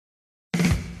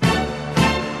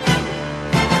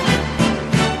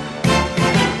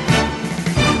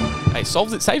Hey,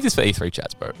 save this for E3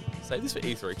 chats, bro. Save this for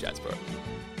E3 chats, bro.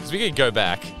 Because we can go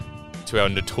back to our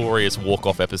notorious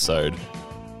walk-off episode.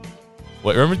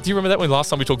 Wait, do you remember that when last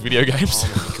time we talked video games?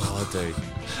 Oh my god, dude.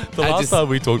 The last time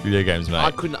we talked video games, mate. I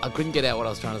couldn't get out what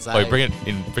I was trying to say. Wait, bring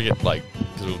it like,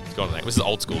 because we've gone on that. This is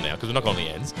old school now, because we're not going on the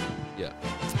ends. Yeah.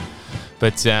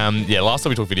 But, last time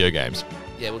we talked video games.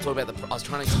 Yeah, we'll talk about I was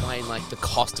trying to explain, like, the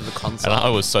cost of the console. And I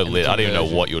was so lit. I didn't even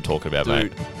know what you were talking about,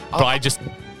 dude, mate. But I just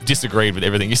disagreed with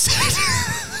everything you said.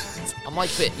 I'm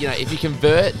like, if you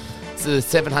convert to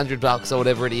 $700 or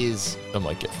whatever it is,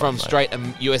 from straight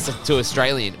US to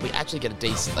Australian, we actually get a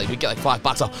decent, like, we get like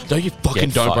 $5 off. No, you fucking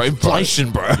don't, bro.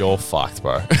 Inflation, bro. You're fucked,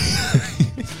 bro.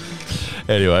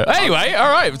 Anyway,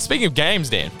 all right. Speaking of games,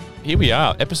 Dan, here we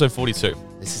are, episode 42.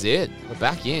 This is it. We're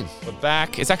back in. We're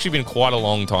back. It's actually been quite a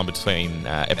long time between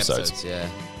episodes. Yeah.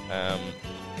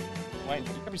 Wait,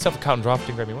 did you grab yourself a Carlton Draft?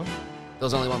 Didn't grab me one? There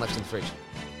was only one left in the fridge.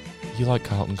 You like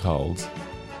Carlton Cold,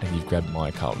 and you've grabbed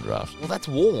my Carlton Draft. Well, that's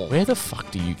warm. Where the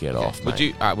fuck do you get off,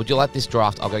 mate? Would you like this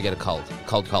draft? I'll go get a cold.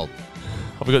 Cold.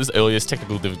 Have we got this earliest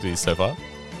technical difficulties so far?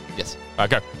 Yes. All right,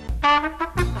 go.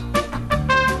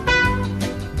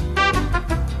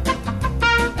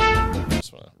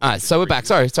 All right, so we're back.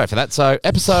 Sorry for that. So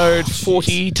episode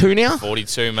 42 now?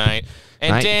 42, mate.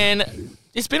 And Dan,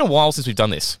 it's been a while since we've done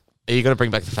this. Are you going to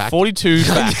bring back the fact? 42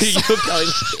 facts. You're going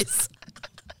this.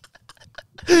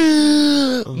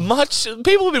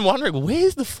 People have been wondering,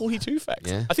 where's the 42 facts?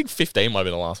 Yeah. I think 15 might have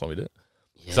been the last one we did.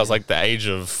 Yeah. So I was like the age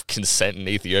of consent in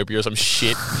Ethiopia or some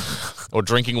shit. Or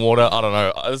drinking water. I don't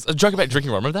know. I was joking about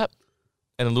drinking water. Remember that?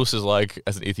 And then Lewis is like,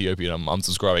 as an Ethiopian, I'm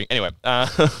unsubscribing. Anyway,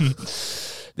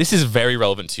 this is very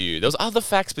relevant to you. There was other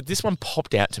facts, but this one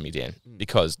popped out to me, Dan,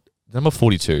 because number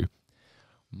 42,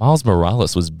 Miles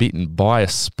Morales was bitten by a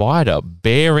spider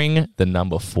bearing the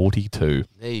number 42.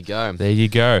 There you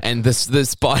go. And the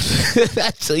spider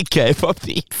actually gave off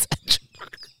the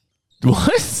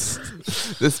What?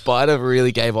 The spider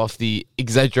really gave off the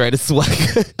exaggerated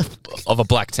swagger of a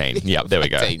black teen. Yeah, there we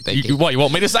go. You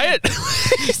want me to say it?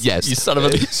 Yes. You son of a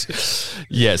bitch.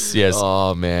 Yes.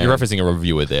 Oh, man. You're referencing a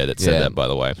reviewer there that said that, by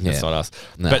the way. That's not us.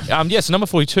 No. But, so number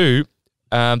 42,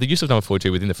 the use of number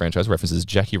 42 within the franchise references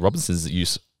Jackie Robinson's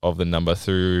use of the number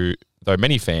though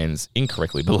many fans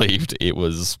incorrectly believed it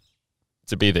was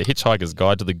to be the Hitchhiker's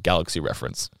Guide to the Galaxy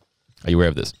reference. Are you aware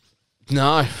of this?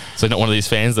 No. So not one of these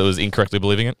fans that was incorrectly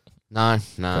believing it? No,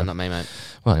 not me, mate.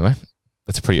 Well, anyway,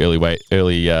 that's a pretty early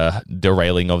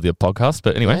derailing of the podcast.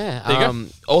 But anyway, there you go.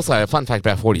 Also, a fun fact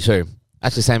about 42.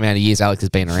 Actually, same amount of years Alex has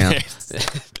been around.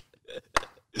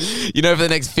 For the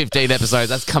next 15 episodes,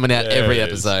 that's coming out every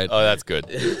episode. Oh, that's good.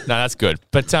 No, that's good.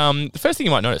 But the first thing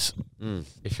you might notice,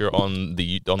 if you're on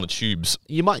the tubes,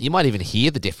 you might even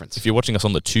hear the difference. If you're watching us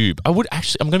on the tube, I'm going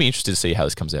to be interested to see how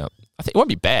this comes out. I think it won't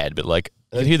be bad, but like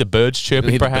you can hear the birds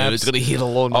chirping, perhaps. You're going to hear the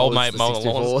lawn. Oh, mate, mowing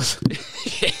lawns.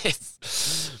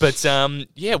 Yes. But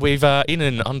we've in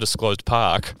an undisclosed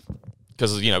park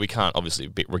because we can't obviously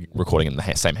be recording in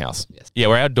the same house. Yes. Yeah,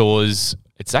 we're outdoors.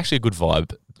 It's actually a good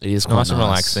vibe. It is nice and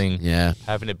relaxing. Yeah.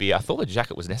 Having a beer. I thought the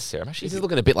jacket was necessary. This is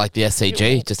looking a bit like the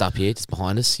SCG, just up here, just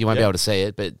behind us. You won't be able to see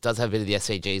it, but it does have a bit of the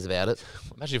SCGs about it.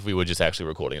 Imagine if we were just actually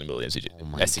recording in the middle of the SCG. Oh,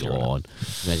 my God.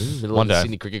 Imagine, middle One of the day.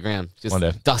 Sydney Cricket Ground. Just One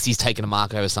day. Dusty's taking a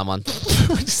mark over someone.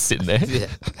 We're just sitting there. Yeah.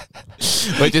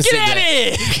 We're just Get out of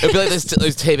here! It'll be like those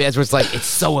TV ads where it's like, it's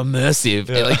so immersive.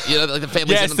 Yeah. Like the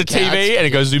family's it's on the couch. TV, and it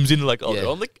goes zooms in like, they're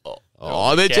on the...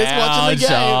 Oh, they're just watching the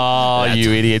game. Oh,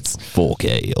 you idiots.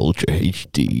 4K Ultra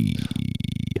HD.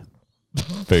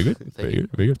 Very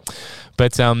good.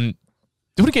 But I want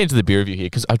to get into the beer review here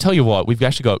because I'll tell you what, we've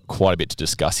actually got quite a bit to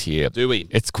discuss here. Do we?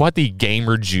 It's quite the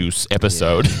gamer juice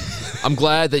episode. Yeah. I'm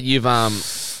glad that you've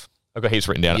I've got heaps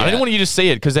written down. Yeah. I didn't want you to see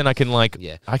it because then I can I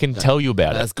can tell you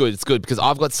about it. That's good. It's good because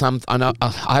I've got some. I know I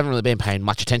haven't really been paying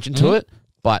much attention to it,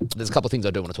 but there's a couple of things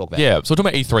I do want to talk about. Yeah, so we're talking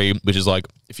about E3, which is like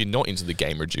if you're not into the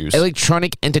gamer juice,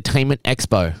 Electronic Entertainment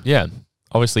Expo. Yeah.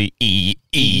 Obviously,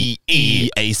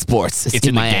 EA Sports. It's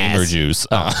in the gamer ass. juice.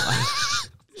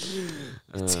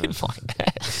 It's in my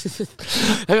ass.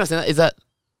 Have you not seen that? Is that?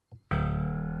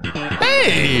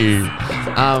 Hey!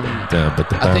 I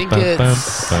think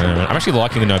it's... I'm actually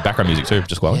liking the background music too,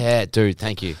 just quietly. Yeah, dude,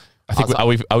 thank you. I think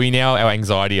are we now, our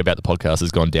anxiety about the podcast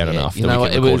has gone down enough that we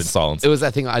can record in silence? It was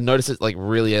that thing, I noticed it like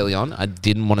really early on. I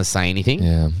didn't want to say anything.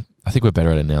 Yeah. I think we're better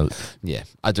at it now. Yeah,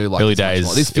 I do like early this days. Much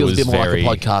more. This feels a bit more like a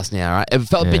podcast now, right? It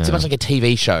felt a bit too much like a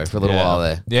TV show for a little while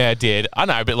there. Yeah, it did. I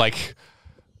know, but like,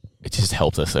 it just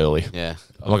helped us early. Yeah.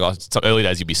 Oh my God, some early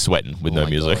days you'd be sweating with no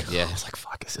music. God, yeah. It's like,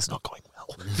 fuck, this is not going well.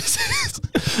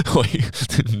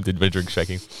 Did my drink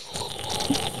shaking?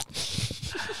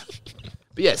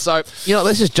 But yeah, so,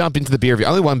 let's just jump into the beer review.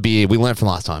 Only one beer we learned from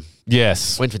last time.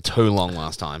 Yes. Went for too long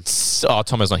last time.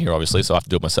 Tomo's not here, obviously, so I have to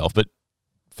do it myself. But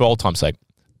for old time's sake.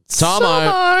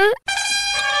 Tomo!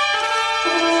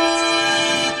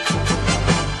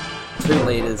 2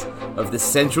 litres of the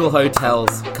Central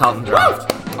Hotel's Carlton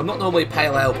Draft. I'm not normally a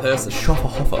pale ale person.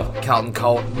 Schofferhofer. Carlton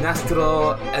Colt.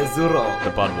 Nastro Azzurro.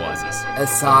 The Budweisers.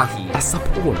 Asahi.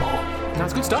 Sapporo.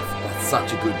 That's good stuff. That's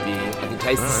such a good beer. You can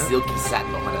taste the silky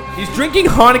satin behind it. He's drinking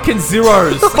Heineken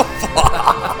Zeros.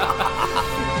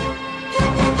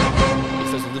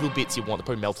 It's those little bits you want that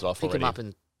probably melted off Pick already. them up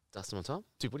and dust them on top.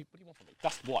 Dude, what do you want from me?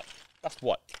 Dust what? Dust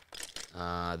what?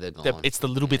 They're gone. It's the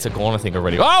little bits are gone, I think,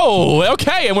 already. Oh,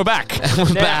 okay, and we're back.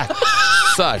 We're back.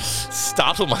 So,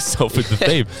 startled myself with the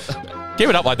theme. Give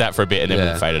it up like that for a bit, and then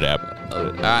we'll fade it out.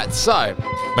 All right, so Maybe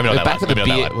not we're that back loud. for the Maybe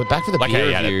not that beer. loud. We're back for the Okay, beer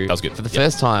yeah, review. that was good. For the Yep.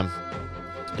 first time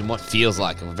in what feels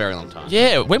like a very long time.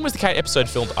 Yeah, when was the Kate episode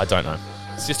filmed? I don't know.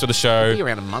 Sister of the show. Maybe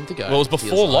around a month ago. Well, it was feels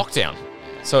before like. lockdown.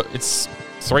 So it's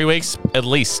 3 weeks at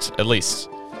least.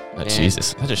 Oh,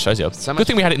 Jesus, that just shows you. So much- Good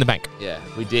thing we had it in the bank. Yeah,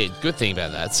 we did. Good thing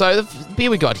about that. So the beer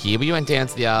we got here, we went down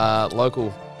to the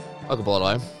local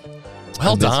Bordeaux.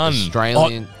 Well And this done.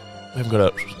 Australian. We haven't got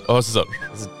a. Oh, this is a.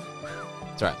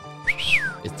 That's right.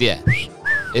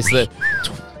 It's the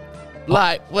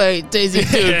lightweight Daisy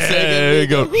Dukes. There you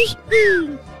go.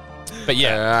 But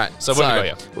yeah. All right. So what have we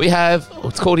got here? We have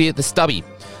what's called here the Stubby.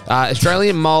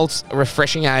 Australian malt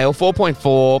refreshing ale,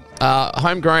 4.4,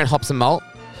 homegrown hops and malt.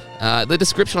 The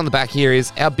description on the back here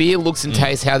is, our beer looks and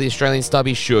tastes how the Australian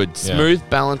Stubby should. Smooth,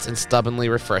 balanced, and stubbornly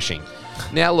refreshing.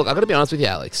 Now, look, I've got to be honest with you,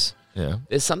 Alex. Yeah.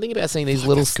 There's something about seeing these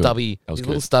little stubby,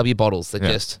 little stubby bottles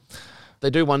that they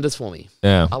do wonders for me.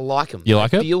 Yeah. I like them. You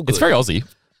like they it? Feel good. It's very Aussie.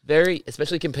 Very,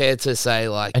 especially compared to, say,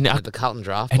 like the Carlton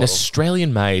Draft An bottle.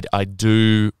 Australian made, I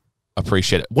do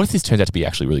appreciate it. What if this turns out to be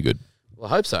actually really good? Well,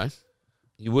 I hope so.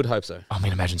 You would hope so. I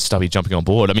mean, imagine Stubby jumping on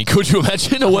board. I mean, could you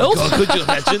imagine a world? God, could you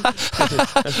imagine?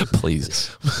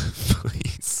 Please.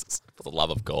 Please. For the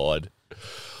love of God.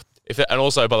 And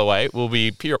also, by the way, we'll be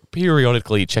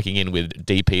periodically checking in with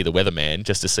DP, the weatherman,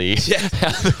 just to see. Yeah.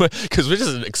 Because we're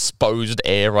just an exposed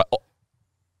air. Right? Oh.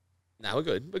 No, we're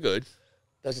good. We're good.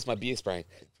 That's just my beer spray.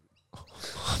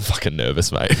 I'm fucking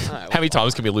nervous, mate. No, How many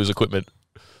times can we lose equipment?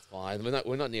 It's fine.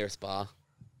 We're not near a spa.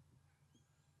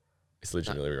 It's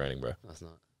legitimately raining, bro. No, it's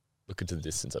not. Look into the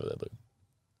distance over there, Luke.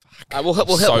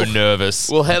 We'll Nervous.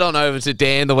 We'll head on over to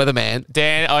Dan, the weatherman.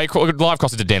 Dan, live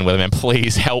crossing to Dan Weatherman.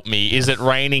 Please help me. Is it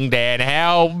raining, Dan?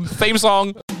 How? Theme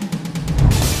song.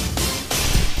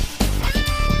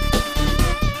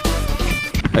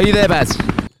 Are you there, Baz?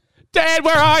 Dan,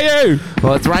 where are you?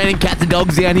 Well, it's raining cats and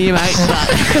dogs down here, mate.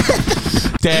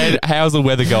 Dan, how's the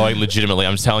weather going? Legitimately,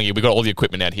 I'm just telling you, we got all the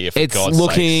equipment out here. For It's God's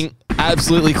looking sakes.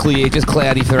 absolutely clear, just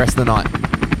cloudy for the rest of the night.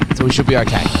 So we should be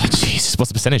okay. Oh, Jesus, what's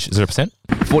the percentage? Is it a percent?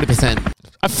 40%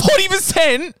 A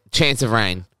 40%? chance of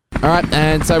rain. All right,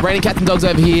 and so raining cats and dogs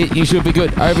over here, you should be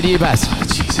good. Over to you, Baz. Oh,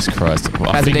 Jesus Christ.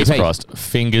 Well, How's the fingers DP? crossed.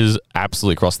 Fingers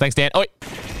absolutely crossed. Thanks, Dan. Oh,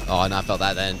 Oh, no, I felt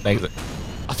that then. thanks.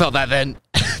 I felt that then.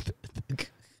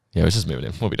 Yeah, let's just move it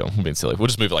in. We'll be done. We're being silly. We'll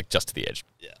just move it like just to the edge.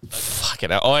 Yeah. Fucking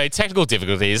hell. Oh, technical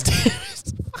difficulties.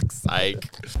 Fuck's sake.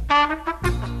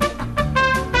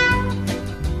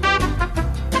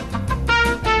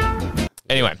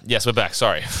 Anyway, yes, we're back.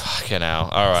 Sorry. Fucking hell.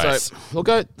 All right. So we'll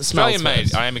go the smells Australian made.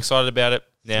 first. I am excited about it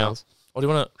now. Smells. What do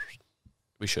you want to?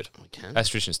 We should. We can. As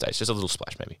tradition states, just a little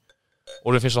splash, maybe.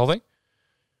 Or do we finish the whole thing?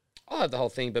 I'll have the whole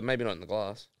thing, but maybe not in the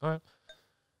glass. All right.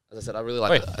 As I said, I really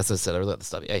like. Wait. As I said, I really like the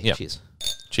stubby. Hey, Yeah. cheers.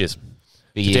 Cheers.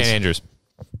 Big To Dan ears. Andrews.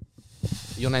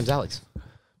 Your name's Alex.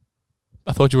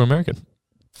 I thought you were American.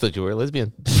 Thought you were a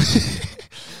lesbian.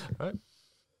 Right.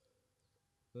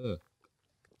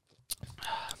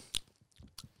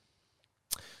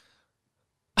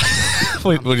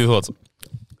 What are your thoughts?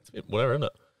 It's a bit whatever, isn't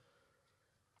it?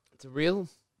 It's a real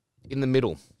in the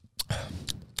middle.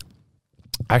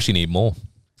 I actually need more.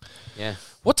 Yeah.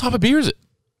 What type of beer is it?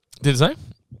 Did it say?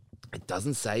 It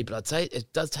doesn't say, but I'd say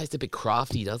it does taste a bit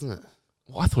crafty, doesn't it?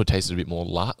 Well, I thought it tasted a bit more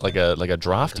like a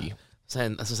drafty.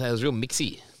 Saying, as I say, it was real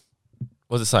mixy.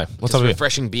 What does it say? What Just type of beer?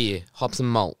 refreshing beer, hops and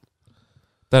malt.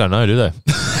 They don't know, do they?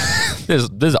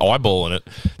 There's eyeball in it.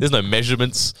 There's no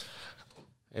measurements.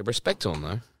 Hey, respect to him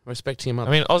though. Respect to him up.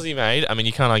 I mean, Aussie made. I mean,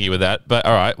 you can't argue with that. But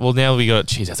all right. Well, now we got.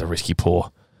 Jeez, that's a risky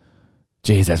pour.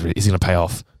 Jeez, is he going to pay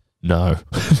off? No.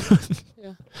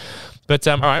 Yeah. But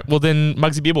all right. Well, then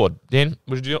Muggsy Beer Board. Dan,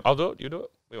 would you do it? I'll do it. You do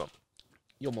it. We want.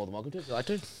 You're more than welcome to if you like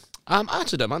to. I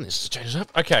actually don't mind this. Change it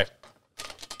up. Okay.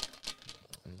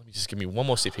 Let me just give me one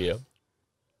more sip here.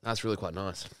 That's really quite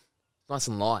nice. Nice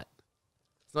and light.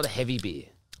 It's not a heavy beer.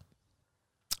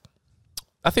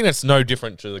 I think that's no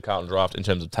different to the Carlton Draft in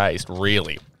terms of taste,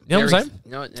 really. You know what I'm saying?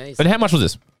 No, But how much was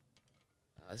this?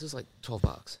 this was like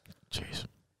 $12. Jeez.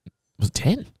 Was it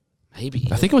 10? Maybe.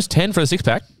 I think it was 10 for the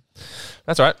 6-pack.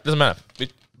 That's all right. Doesn't matter.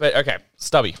 But okay,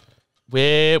 Stubby.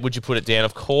 Where would you put it down?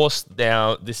 Of course,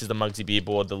 now this is the Muggsy beer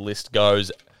board. The list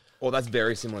goes. Well, that's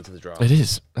very similar to the draft. It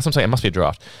is. That's what I'm saying. It must be a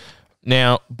draft.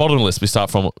 Now, bottom of the list, we start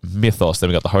from Mythos. Then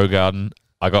we got the Hogarden.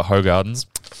 I got Hogardens.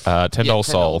 $10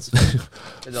 Soul.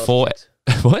 Four.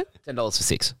 What? $10 for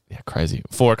 6. Yeah, crazy.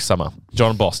 4X Summer.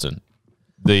 John Boston.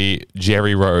 The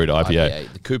Jerry Road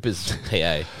IPA. The Cooper's PA.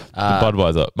 The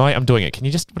Budweiser. Mate, I'm doing it. Can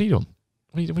you just... What are you doing?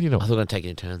 What are you doing? I thought we were going to take it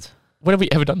in turns. When have we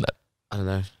ever done that? I don't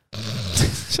know.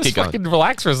 Just fucking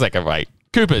relax for a second, mate.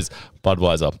 Coopers,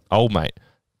 Budweiser, Old Mate,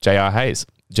 J.R. Hayes,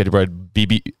 Jetty Bread,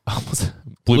 BB,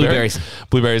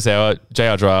 Blueberry Sour,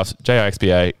 JR Draft, JR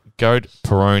XPA, Goat,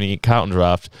 Peroni, Carlton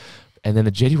Draft, and then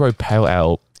the Jetty Road Pale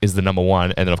Ale is the number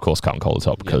one, and then of course Carlton Cola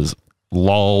Top because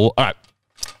lol. All right,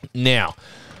 now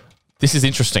this is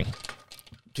interesting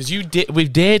because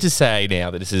we've dared to say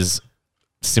now that this is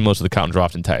similar to the Carlton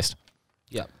Draft in taste.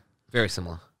 Yeah, very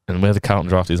similar. And where the Carlton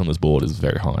Draft is on this board is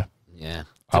very high. Yeah.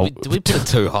 Did we put it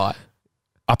too high?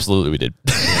 Absolutely, we did.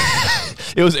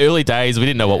 It was early days. We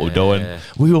didn't know what we were doing.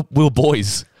 We were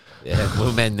boys. Yeah,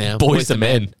 we're men now. Boys to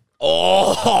men.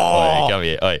 Oh, come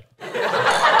here. Oi.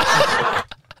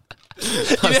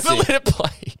 You never let it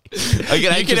play.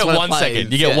 You get it 1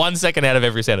 second. You get 1 second out of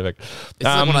every sound effect. It's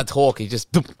like when I talk, you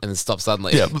just and then stop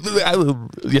suddenly. Yeah,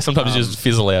 sometimes you just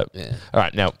fizzle out. Yeah. All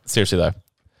right, now, seriously though.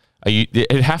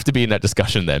 It'd have to be in that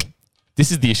discussion then. This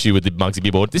is the issue with the Muggsy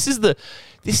beer board. This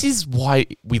is why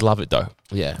we love it though.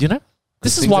 Yeah. You know?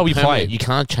 This is why we play it. You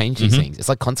can't change these things. It's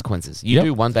like consequences. You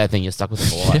do one bad thing, you're stuck with it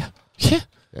for life.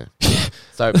 Yeah.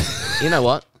 So, you know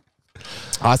what?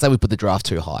 I say we put the draft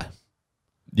too high.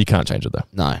 You can't change it though.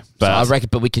 No. But I reckon,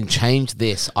 but we can change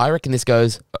this. I reckon this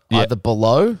goes either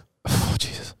below Oh,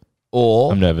 Jesus.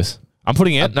 or... I'm nervous. I'm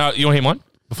putting it. No, you want to hear mine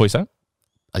before you say it?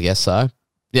 I guess so.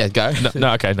 Yeah, go.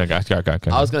 No, okay. No, go.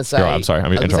 I was going to say... I'm sorry.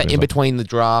 I'm in between the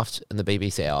draft and the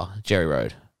BBC hour, Jerry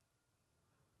Road.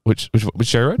 Which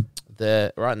Jerry Road?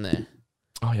 Right in there.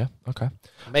 Oh, yeah. Okay.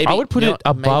 Maybe I would put it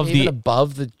above maybe even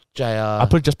above the JR. I'd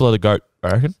put it just below the GOAT,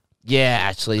 I reckon. Yeah,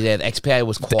 actually, the XPA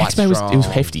was quite the XPA strong. it was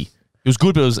hefty. It was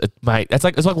good, but it was, mate, it's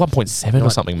like 1.7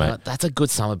 or something, mate. That's a good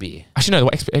summer beer. Actually, no,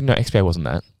 XPA wasn't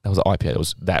that. That was the IPA that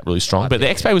was that really strong. But the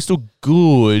XPA was still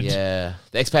good. Yeah.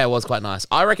 The XPA was quite nice.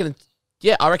 I reckon Are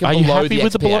below you happy the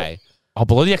with XPA. below? Oh,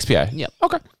 below the XPA? Yep.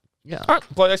 Okay. Yeah. All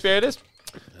right, below the XPA it is.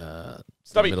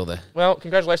 Stubby. Middle there. Well,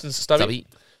 congratulations, Stubby.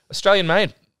 Australian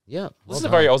made. Yeah. This is a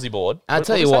very Aussie board. I'll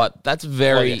tell you what, that's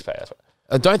very... XPA, that's right.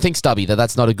 I don't think, Stubby,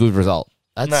 that's not a good result.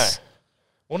 That's... No.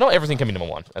 Well, not everything can be number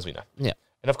one, as we know. Yeah.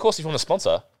 And of course, if you want to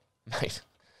sponsor, mate,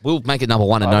 we'll make it number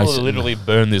one and I no... will literally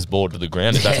burn this board to the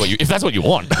ground if that's what you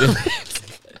want.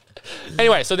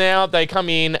 Anyway, so now they come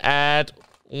in at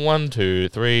 1, 2,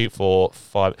 3, 4,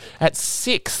 5. At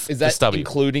 6, Is that Stubby.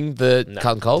 including the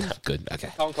Carlton Cold? Good, okay.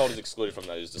 Carlton Cold is excluded from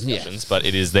those discussions, but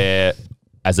it is there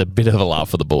as a bit of a laugh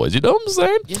for the boys. You know what I'm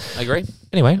saying? Yeah, I agree.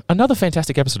 Anyway, another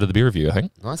fantastic episode of the beer review, I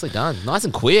think. Nicely done. Nice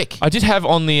and quick. I did have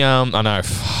on the, I know,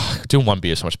 doing one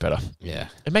beer is so much better. Yeah.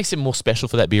 It makes it more special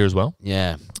for that beer as well.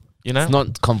 Yeah. You know? It's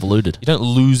not convoluted. You don't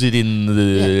lose it in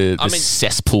the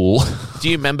cesspool. Do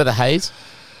you remember the haze?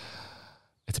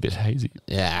 It's a bit hazy.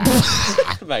 Yeah.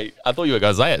 Mate, I thought you were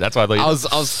going to say it. That's why I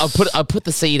thought I put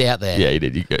the seed out there. Yeah, you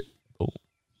did. You go. Oh.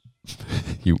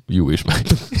 You wish,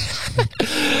 mate.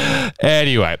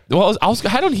 Anyway, well, I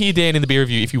had on here, Dan, in the beer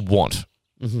review, if you want.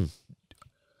 Mm-hmm.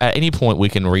 At any point, we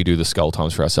can redo the skull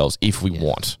times for ourselves if we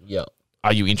want. Yeah.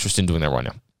 Are you interested in doing that right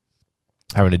now?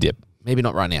 Having a dip? Maybe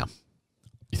not right now.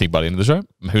 You think by the end of the show?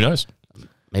 Who knows?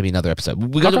 Maybe another episode.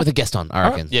 We're going to do it with a guest on, I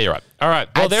reckon. Yeah, you're right. All right.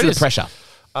 Well, Adds there to it is. the pressure.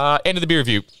 End of the beer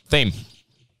review. Theme.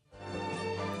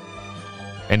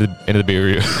 End of the beer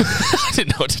review. I didn't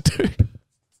know what to do.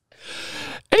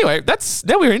 Anyway,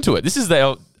 now we're into it. This is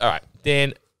all right,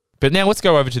 Dan. But now let's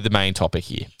go over to the main topic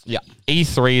here. Yeah.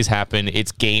 E3 has happened.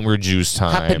 It's game reduced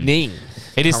time. Happening.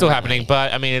 It is still happening,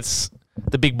 but I mean, it's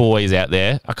the big boys out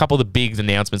there. A couple of the big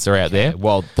announcements are out there.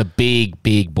 Well, the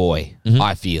big boy,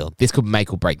 I feel. This could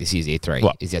make or break this year's E3.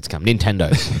 What? Is yet to come.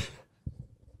 Nintendo.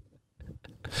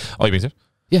 Oh, you mean so?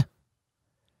 Yeah.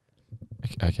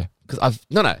 Okay.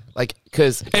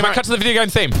 Because Anyway, cut to the video game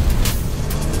theme.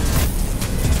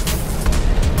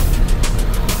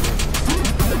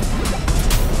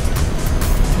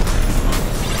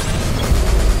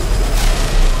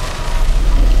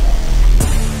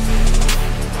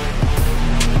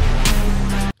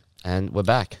 And we're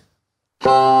back.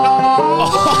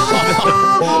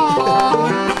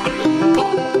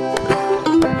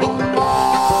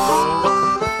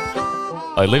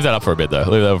 Like, leave that up for a bit, though.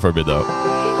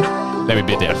 Maybe a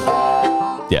bit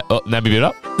down. Yeah. Oh, maybe a bit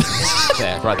up.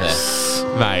 Yeah, right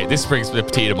there. Mate, this brings a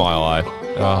tear to my eye.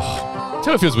 Oh.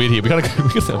 Tell me, it feels weird here. We got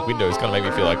the windows kind of make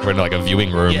me feel like we're in like a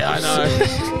viewing room. Yeah, I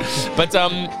know. But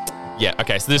yeah,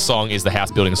 okay. So this song is the house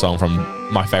building song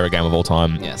from my favorite game of all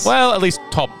time. Yes. Well, at least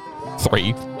top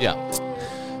 3. Yeah.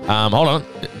 Hold on.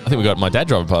 I think we got my dad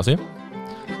driving past here.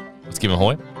 Let's give him a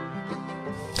hoy.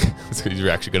 That's what his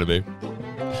reaction going to be.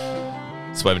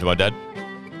 Just waving to my dad.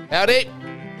 Howdy.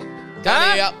 Can't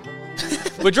hear ya.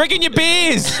 We're drinking your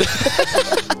beers.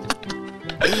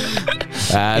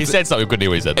 He said something. We couldn't hear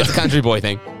what he said. It's a country boy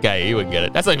thing. Okay, he wouldn't get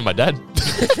it. That's not even my dad.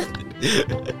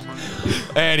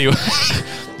 Anyway.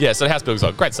 Yeah, so the house building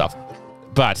song. Great stuff.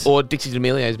 But... Or Dixie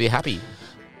D'Amelio's Be Happy.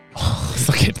 Let's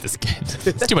not get into this again.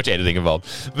 There's too much editing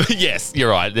involved. But yes,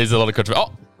 you're right. There's a lot of country.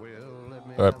 Oh!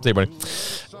 All right, see you, buddy.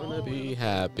 Gonna be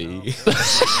happy.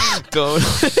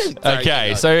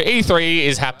 Okay, so E3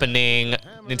 is happening.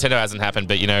 Nintendo hasn't happened,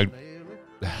 but,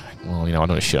 well, I don't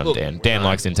want to shit on Dan. Dan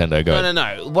likes Nintendo. Go ahead.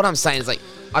 No. What I'm saying is, like,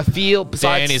 I feel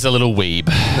besides... Dan is a little weeb.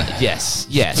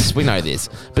 Yes, we know this.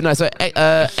 But no, so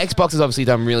Xbox has obviously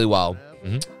done really well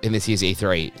in this year's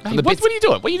E3. Hey, what are you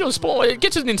doing? What are you doing? Sport?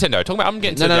 Get to Nintendo. I'm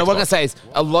getting to No, the what I'm going to say is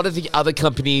a lot of the other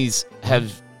companies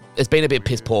have... It's been a bit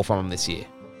piss poor from them this year.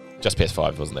 Just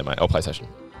PS5, wasn't there, mate? Or PlayStation.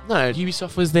 No.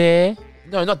 Ubisoft was there.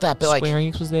 No, not that, but like... Square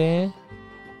Enix was there.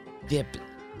 Yeah,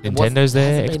 Nintendo's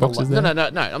there. Xbox is there. No.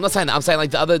 I'm not saying that. I'm saying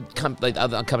like the other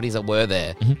companies that were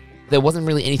there, there wasn't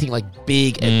really anything like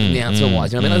big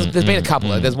announcer-wise. You know what I mean? There's been a couple.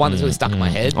 There's one that's really stuck in my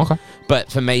head. Okay.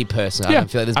 But for me personally, I don't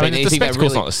feel like there's been anything the that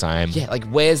spectacle's really... not the same. Yeah, like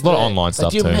where's a lot of online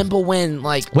stuff do you too. remember when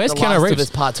like where's The Keanu Last Reeves? of Us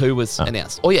Part 2 was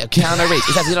announced? Oh yeah, Keanu Reeves.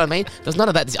 Is that, you know what I mean? There's none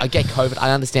of that. I get COVID.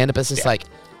 I understand it, but it's just like...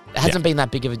 It hasn't been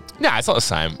that big of a... No, it's not the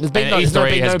same. There's been E3 has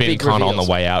no been big kind of on reveals.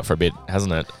 the way out for a bit,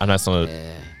 hasn't it? I know it's not...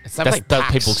 That's like what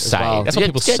PAX people as say. well. That's what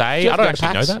people say. I don't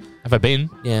actually know that. Have I been?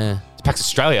 Yeah. It's PAX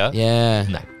Australia? Yeah.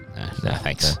 No,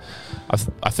 thanks. No.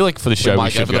 I feel like for the show we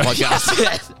should go. go. For the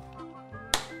podcast.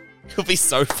 It'll be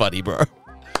so funny, bro.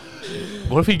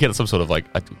 What if we get some sort of like...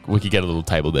 we could get a little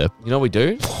table there. You know what we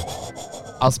do?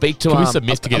 I'll speak to... Can we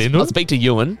submit to get into it? I'll speak to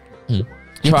Ewan.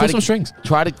 Pull some strings.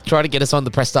 Try to get us on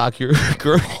the Press Star crew.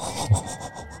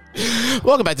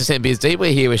 Welcome back to 10 Beers Deep.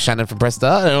 We're here with Shannon from Press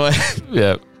Star.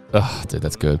 Yeah. Oh, dude,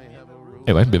 that's good.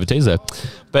 Anyway, a bit of a teaser.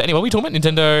 But anyway, we talking about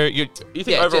Nintendo. You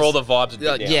think overall the vibes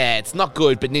are down? Yeah, it's not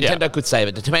good, but Nintendo could save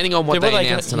it, depending on what they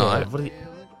announce tonight.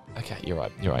 Okay, you're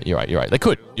right. They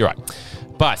could. You're right.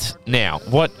 But now,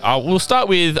 what we'll start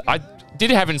with, I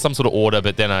did have in some sort of order,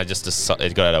 but then I just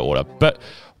decided, it got out of order. But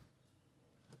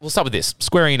we'll start with this.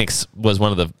 Square Enix was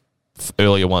one of the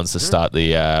earlier ones to start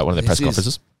the one of the press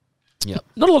conferences. Yeah,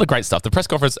 not a lot of great stuff. The press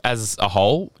conference as a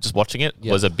whole, just watching it,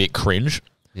 was a bit cringe.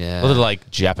 Yeah, a lot of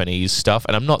like Japanese stuff,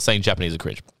 and I'm not saying Japanese are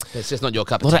cringe. It's just not your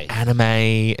cup of tea. A tea. lot of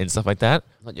anime and stuff like that.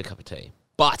 Not your cup of tea.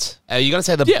 But are you going to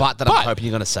say the but that I'm hoping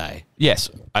you're going to say? Yes,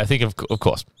 I think of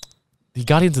course. The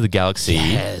Guardians of the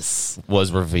Galaxy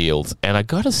was revealed, and I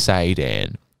got to say,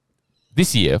 Dan,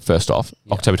 this year, first off,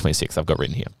 October 26th, I've got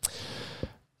written here.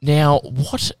 Now,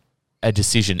 what a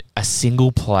decision! A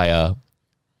single-player,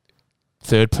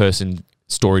 third-person,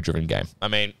 story-driven game. I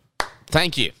mean,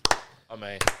 thank you. I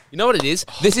mean, you know what it is?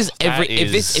 This is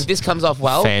if this comes off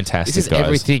well, fantastic. This is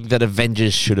everything that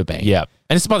Avengers should have been. Yeah,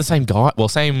 and it's by the same guy. Well,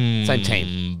 same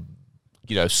team.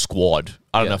 Squad.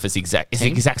 I don't know if it's the exact. Is it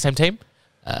the exact same team?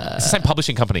 It's the same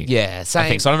publishing company. Yeah, same. I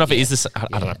think so. I don't know if it is this. I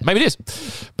don't know. Maybe it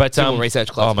is. But research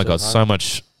class. Oh my god, so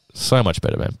much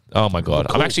better, man. Oh my god,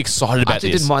 cool. I'm actually excited about this. I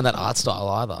actually didn't mind that art style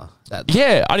either.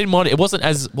 Yeah, I didn't mind it. It wasn't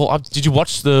as well. Did you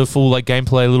watch the full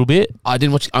gameplay a little bit? I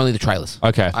didn't watch only the trailers.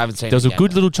 Okay, I haven't seen. There was a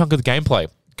good little chunk of the gameplay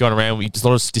going around. There's a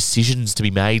lot of decisions to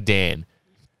be made. Dan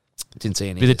didn't see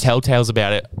any. Bit of telltales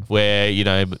about it, where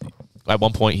at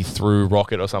one point he threw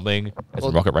Rocket or something as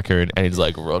a Rocket Raccoon, and he's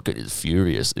like, Rocket is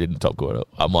furious in Top Quarter.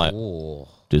 I'm like,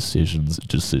 decisions.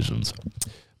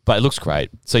 But it looks great.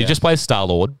 So you just play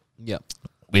Star-Lord. Yep.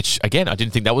 Which, again, I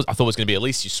didn't think that was... I thought it was going to be at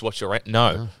least you swatch your...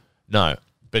 No. But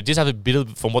it does have a bit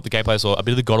of, from what the gameplay saw, a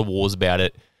bit of the God of Wars about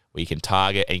it, where you can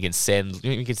target and you can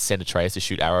send Atreus to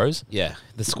shoot arrows. Yeah.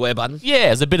 The square button. Yeah,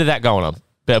 there's a bit of that going on.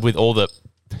 But with all the...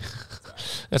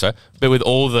 That's right. But with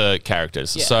all the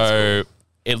characters. Yeah, so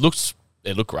it looked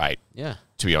great. Yeah.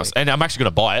 To be honest. And I'm actually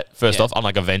going to buy it, first off,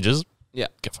 unlike Avengers. Yeah.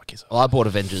 Go fuck yourself. Well, I bought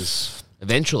Avengers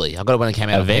eventually. I got it when it came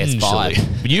out on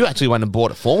PS5. But you actually went and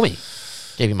bought it for me.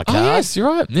 Gave you my card. Oh, yes, you're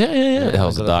right. Yeah. That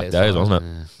was the dark days, wasn't it?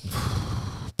 Yeah.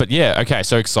 But yeah, okay,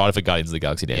 so excited for Guardians of the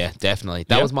Galaxy, Dan. Yeah, definitely.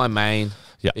 That was my main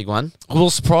big one. A little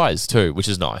surprise too, which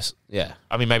is nice. Yeah.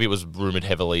 I mean, maybe it was rumoured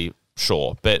heavily,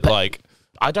 sure. But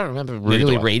I don't remember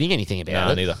really reading anything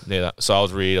about it. Neither. So I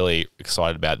was really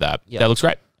excited about that. Yep. That looks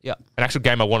great. Yeah. An actual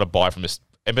game I want to buy from this.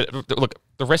 But look,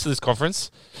 the rest of this conference,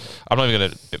 I'm not even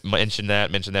going to mention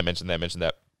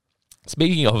that.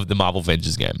 Speaking of the Marvel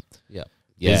Avengers game,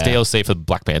 there's DLC for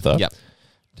Black Panther. Yep.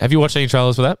 Have you watched any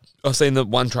trailers for that? I've seen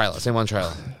one trailer.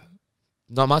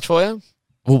 Not much for you?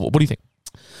 Well, what do you think?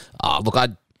 Look,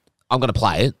 I'm going to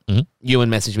play it. Mm-hmm. Ewan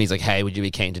messaged me. He's like, hey, would you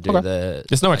be keen to do the...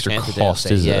 There's no extra Panther cost,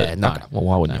 DLC? is Yeah, it? no. Okay. Well,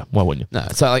 why wouldn't you? No.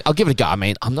 So like, I'll give it a go. I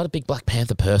mean, I'm not a big Black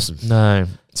Panther person. No.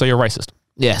 So you're racist?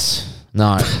 Yes.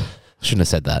 No. Shouldn't have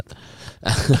said that.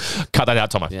 Cut that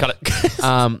out, Tomo. Yeah. Cut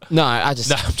it. No, I just...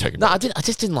 No, I'm joking. No, I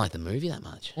just didn't like the movie that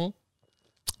much.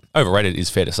 Overrated is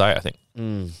fair to say, I think.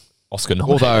 Oscar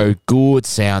nominated. Although, good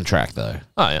soundtrack, though.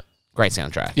 Oh, yeah. Great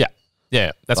soundtrack.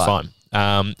 Yeah, that's fine.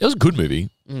 It was a good movie.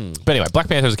 But anyway, Black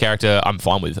Panther as a character, I'm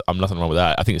fine with. I'm nothing wrong with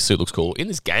that. I think the suit looks cool. In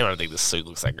this game, I don't think the suit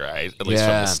looks that great. At least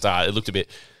from the start, it looked a bit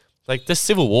like the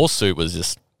Civil War suit was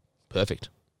just perfect.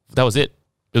 That was it.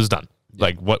 It was done. Yeah.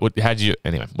 Like what? How'd you?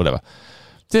 Anyway, whatever.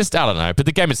 Just I don't know. But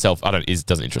the game itself,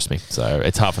 doesn't interest me. So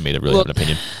it's hard for me to really have an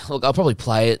opinion. Look, I'll probably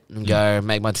play it and go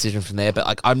make my decision from there. But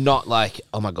like, I'm not like,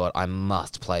 oh my god, I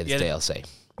must play this DLC.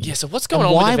 Yeah, so what's going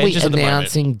on with Avengers at the moment? Why are we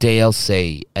announcing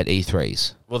DLC at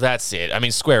E3s? Well, that's it. I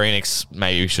mean, Square Enix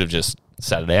maybe should have just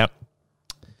sat it out.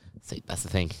 See, that's the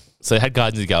thing. So they had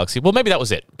Guardians of the Galaxy. Well, maybe that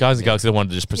was it. Guardians of the Galaxy, they wanted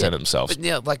to just present it themselves. But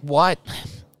yeah, like why?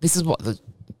 This is what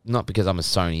not because I'm a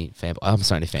Sony fanboy. I'm a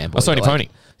Sony fanboy. A Sony pony.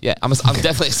 Yeah, I'm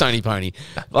definitely a Sony pony.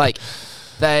 Like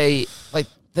they've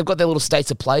got their little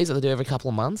states of plays that they do every couple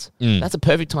of months. That's a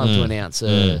perfect time to announce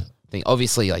a thing.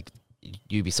 Obviously, like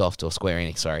Ubisoft or Square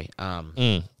Enix,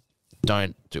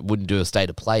 wouldn't do a state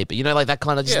of play, but like that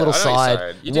kind of just little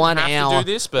side 1 hour, to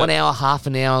do this, but 1 hour, half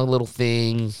an hour little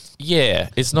thing. Yeah,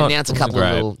 it's not announce a couple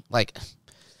of little like.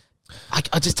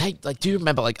 I just take like. Do you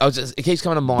remember like? It keeps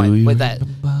coming to mind with that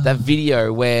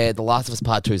video where The Last of Us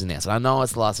Part 2 is announced. And I know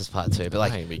it's The Last of Us Part 2, but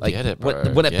like, get it,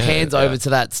 bro. when it pans over to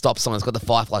that stop sign, it's got the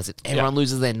fireflies. Everyone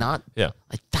loses their nut. Yeah,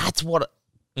 like that's what.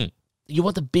 You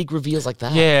want the big reveals like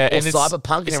that. Yeah, or and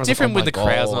Cyberpunk. It's different when the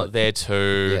crowd's not there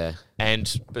too. Yeah.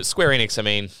 But Square Enix, I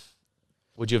mean,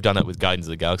 would you have done it with Guardians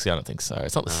of the Galaxy? I don't think so.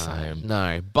 It's not the same.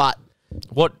 No, but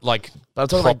what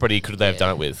property could they have done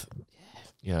it with?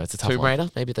 It's a tough Tomb one.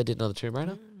 Raider. Maybe if they did another Tomb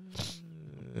Raider.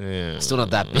 Yeah. Still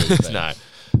not that big. But. No,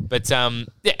 but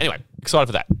yeah. Anyway, excited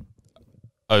for that.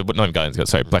 Oh, but not even Guardians.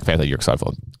 Sorry, Black Panther. You're excited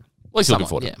for? At least you're looking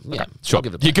forward. Yeah, okay, sure.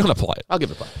 You're gonna play it. I'll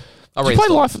give it a play.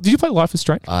 Did you play Life is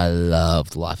Strange? I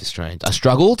loved Life is Strange. I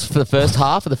struggled for the first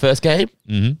half of the first game.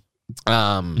 And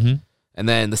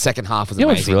then the second half was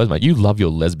amazing. I just realized, mate, you love your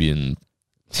lesbian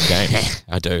game.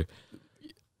 I do.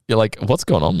 You're like, what's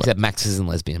going on, mate? Except Max isn't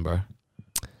lesbian, bro.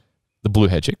 The blue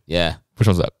head chick? Yeah. Which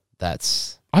one's that?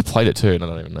 That's... I played it too, and I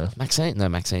don't even know. Maxine? No,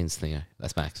 Maxine's thing.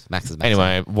 That's Max. Max is Max.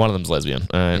 Anyway, one of them's lesbian.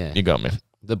 You got me.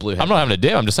 The blue head. I'm not having a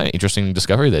damn. I'm just saying, interesting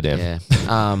discovery there, Dan. Yeah.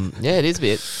 Yeah, it is a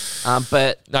bit.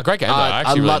 But... No, great game, though. I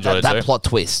actually really enjoyed it too. That plot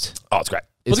twist. Oh, it's great.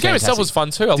 Well, the game itself was fun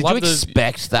too. Did you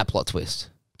expect that plot twist?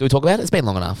 Do we talk about it? It's been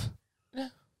long enough. Yeah.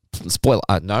 Spoiler.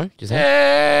 No?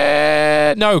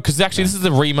 No, because actually this is the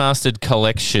remastered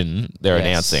collection they're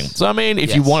announcing. So, I mean,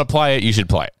 if you want to play it, you should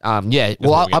play it. Yeah.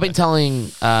 Well, I've been telling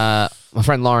my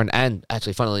friend Lauren and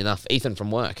actually, funnily enough, Ethan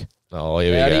from work. Oh,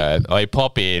 here we go. Oh, you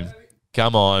pop in.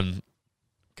 Come on.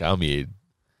 Come in.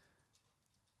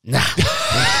 Nah.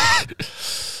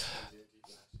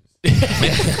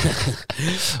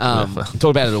 Talked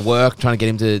about it at work, trying to get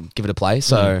him to give it a play.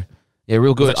 So, yeah,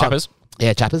 real good. Chappers?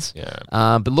 Yeah, Chappers. Yeah.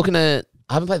 But I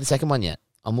haven't played the second one yet.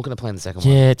 I'm looking to play the second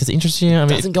one. Yeah, does it interest you? I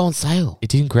mean, it doesn't go on sale. It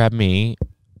didn't grab me.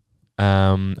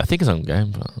 I think it's on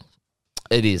Game Pass.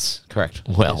 It is, correct.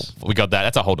 Well, we got that.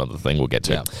 That's a whole other thing we'll get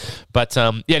to. Yeah. But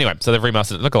anyway, so they've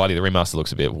remastered. Look, the remaster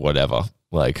looks a bit whatever.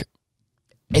 Like,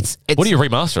 it's what do you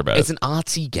remaster about? It's an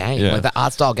artsy game, like the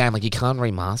art style game. Like you can't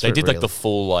remaster. They did really. like the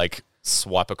full like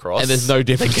swipe across, and there's no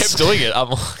difference. They kept doing it. I'm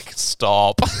like,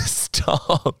 stop.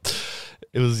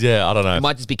 It was, I don't know. It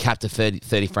might just be capped to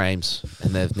 30 frames,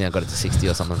 and they've now got it to 60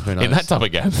 or something. Who knows? In that type of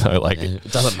game, though, like, it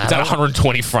doesn't matter. It's at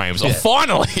 120 frames. Oh,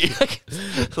 finally! like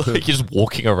you're just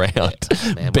walking around,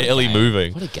 barely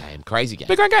moving. What a game. Crazy game.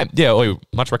 But a great game. Yeah,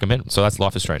 much recommend. So that's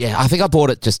Life is Strange. Yeah, I think I bought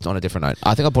it just on a different note.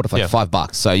 I think I bought it for like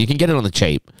 $5, so you can get it on the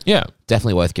cheap. Yeah.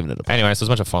 Definitely worth giving it a play. Anyway, so there's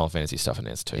a bunch of Final Fantasy stuff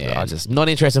announced too. Yeah, I just not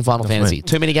interested in Final Fantasy.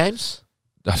 Too many games?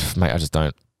 Mate, I just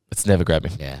don't. It's never grabbed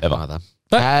me. Yeah, ever. Either.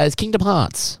 Has Kingdom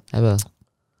Hearts ever...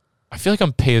 I feel like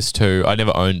on PS2, I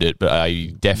never owned it, but I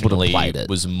definitely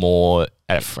was more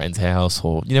at a friend's house,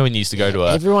 or when you used to go to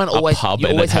a pub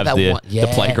and have the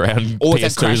playground always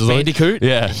PS2s or Bandicoot.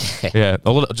 Yeah. I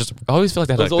always feel like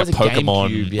they had like a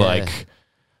Pokemon, like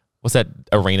What's that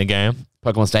arena game?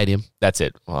 Pokemon Stadium. That's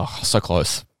it. Oh, so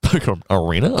close. Pokemon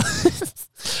Arena?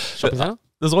 Shopping center?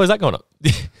 There's always that going on.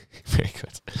 Very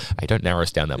good. Hey, don't narrow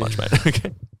us down that much, mate.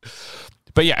 Okay.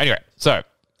 But yeah, anyway, so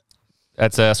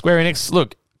that's Square Enix.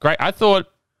 Look, great. I thought,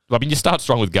 I mean, you start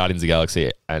strong with Guardians of the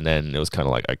Galaxy, and then it was kind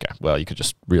of like, okay, well, you could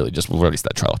just really just release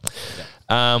that trailer.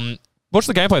 Yeah. Watch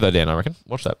the gameplay, though, Dan, I reckon.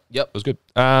 Watch that. Yep. It was good.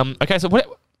 Okay, so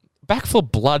Back 4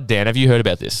 Blood, Dan, have you heard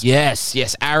about this? Yes.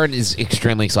 Aaron is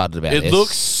extremely excited about this. It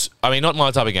looks, I mean, not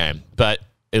my type of game, but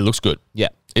it looks good. Yeah.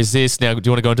 Is this, now, do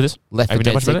you want to go into this? Left 4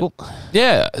 Dead sequel?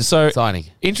 Yeah, so. Exciting.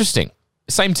 Interesting.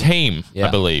 Same team, yeah.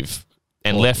 I believe.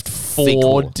 And Or Left 4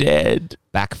 sequel. Dead.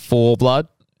 Back 4 Blood?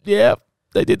 Yeah,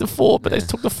 they did the 4, but they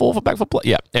took the 4 for Back 4 Blood.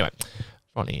 Yeah, anyway.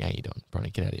 Ronnie, how you doing? Ronnie,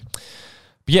 get out of here.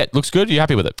 But yeah, it looks good. Are you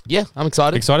happy with it? Yeah, I'm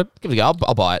excited. Excited? Give it a go.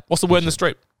 I'll buy it. What's the word in the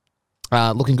street?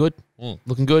 Looking good.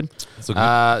 Looking good.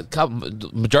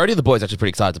 Majority of the boys are actually pretty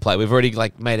excited to play. We've already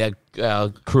made our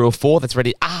crew of 4 that's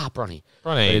ready. Bronny.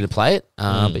 Ready to play it.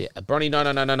 But yeah, Bronny, no.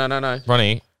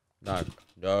 Ronnie. No.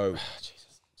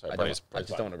 Jesus. Sorry, I just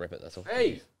don't want to rip it, that's all.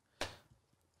 Hey.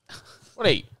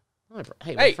 Ronnie.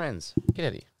 Hey, we're friends. Get out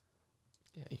of here.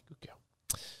 Yeah, you good girl.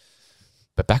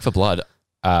 But Back 4 Blood,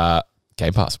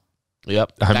 Game Pass.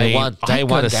 Yep. Day one. Day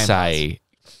one. Game Pass.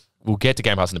 We'll get to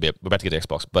Game Pass in a bit. We're about to get to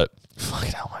Xbox, but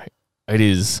fucking hell, mate. It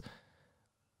is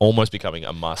almost becoming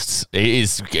a must.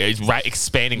 It's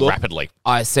expanding rapidly.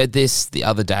 I said this the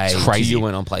other day. It's crazy. To you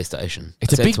went on PlayStation.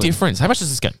 It's a big difference. How much is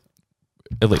this game?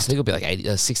 At I least. think it'll be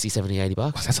like 60, 70, 80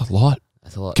 bucks. That's a lot.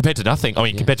 That's a lot. Compared to nothing. I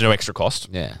mean, compared to no extra cost.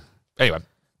 Yeah. Anyway.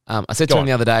 I said to him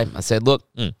the other day, I said, look,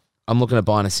 I'm looking at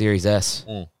buying a Series S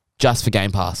just for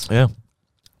Game Pass. Yeah.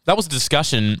 That was a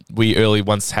discussion we early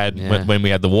once had when we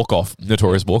had the walk-off,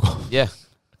 Notorious walk-off. Yeah.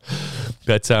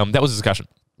 But that was a discussion.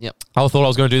 Yep. I thought I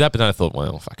was going to do that, but then I thought,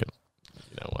 well, fuck it.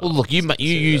 You know, well, look, you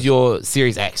use your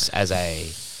Series X as a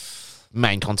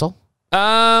main console.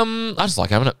 I just like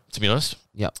having it, to be honest.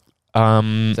 Yep. So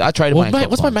I traded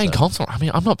what's my main console? I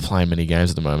mean, I'm not playing many games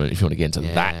at the moment, if you want to get into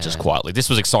that just quietly. This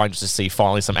was exciting just to see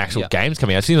finally some actual games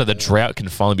coming out. It seems like the drought can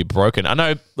finally be broken. I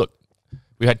know, look,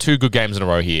 we had 2 good games in a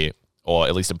row here, or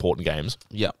at least important games.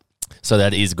 Yep. So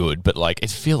that is good, but like, it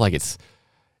feels like it's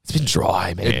been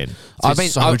dry, man.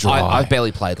 I've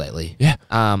barely played lately. Yeah.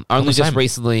 Only just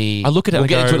recently. I look at it. We'll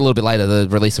get into it a little bit later. The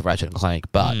release of Ratchet and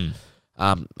Clank, but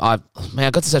I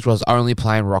got to such where I was only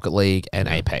playing Rocket League and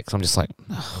Apex. I'm just like,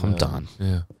 I'm done.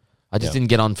 Yeah. I just didn't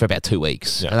get on for about 2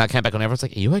 weeks, and I came back on. Everyone's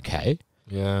like, "Are you okay?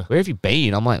 Yeah. Where have you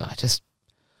been?" I'm like,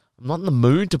 I'm not in the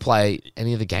mood to play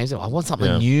any of the games. I want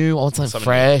something new. I want something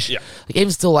fresh. Yeah. Like, even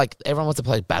still, like, everyone wants to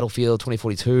play Battlefield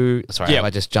 2042. Sorry,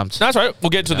 I just jumped. No, that's right. We'll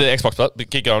get to the Xbox, but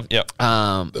keep going. Yeah.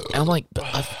 And I'm like, but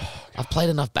I've played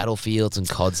enough Battlefields and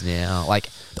CODs now. Like,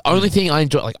 the only thing I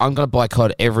enjoy, like, I'm going to buy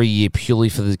COD every year purely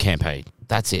for the campaign.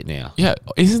 That's it now. Yeah.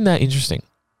 Isn't that interesting?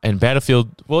 And Battlefield,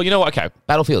 well, you know what? Okay.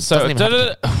 Battlefield. So, sorry,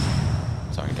 go.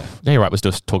 No, you're right. Let's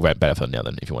just talk about Battlefield now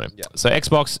then, if you want to. Yeah. So,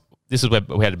 Xbox, this is where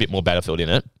we had a bit more Battlefield in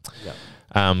it. Yeah.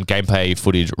 Gameplay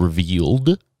footage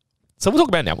revealed. So we'll talk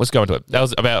about it now. Let's go into it. That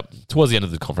was about towards the end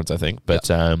of the conference, I think.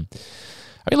 But I mean,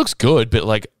 it looks good, but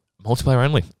like multiplayer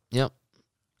only. Yep.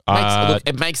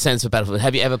 It makes sense for Battlefield.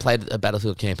 Have you ever played a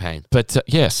Battlefield campaign? But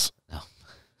yes. No.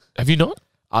 Have you not?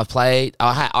 I've played.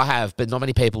 I have, but not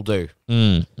many people do.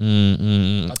 I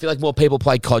feel like more people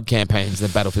play COD campaigns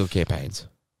than Battlefield campaigns.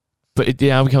 But it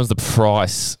now becomes the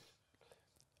price.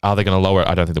 Are they going to lower it?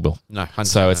 I don't think they will. No.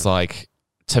 So it's like,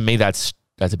 to me, that's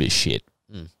a bit shit.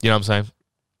 You know what I'm saying?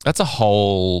 That's a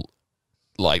whole,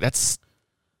 like, that's,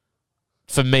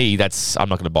 for me, that's, I'm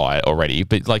not going to buy it already.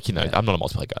 But, like, you know, I'm not a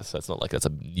multiplayer guy, so it's not like that's a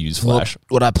news flash.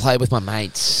 Would I play with my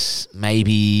mates?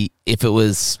 Maybe if it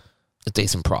was a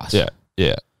decent price. Yeah.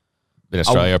 In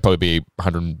Australia, it'd probably be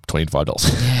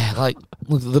 $125. Yeah, like,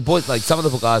 look, the boys, like, some of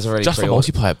the guys have already just for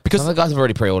multiplayer. Because some of the guys have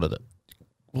already pre-ordered it.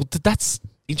 Well, that's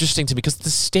interesting to me because the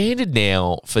standard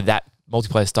now for that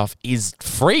multiplayer stuff is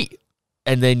free.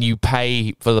 And then you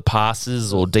pay for the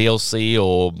passes or DLC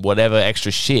or whatever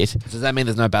extra shit. Does that mean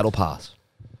there's no battle pass?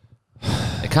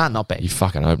 It can't not be. You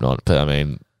fucking hope not. But I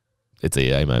mean, it's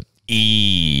EA, mate.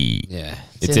 Yeah.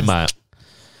 It's in my...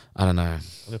 I don't know. I'm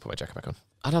going to put my jacket back on.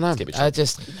 I don't know. Because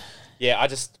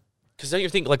don't you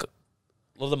think, like, a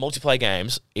lot of the multiplayer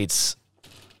games, it's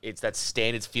that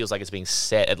standards feels like it's being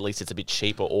set, at least it's a bit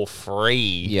cheaper or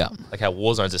free. Yeah. Like how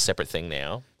Warzone's a separate thing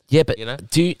now. Yeah, but you know?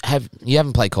 you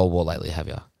haven't played Cold War lately, have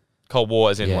you? Cold War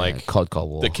as in like Cold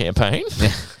War. The campaign?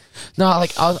 Yeah. No,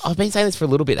 like I've been saying this for a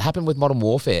little bit. It happened with Modern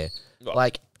Warfare. Oh.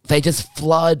 Like they just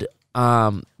flood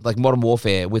like Modern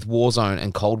Warfare with Warzone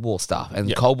and Cold War stuff.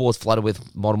 And Cold War's flooded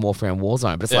with Modern Warfare and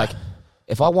Warzone. But it's like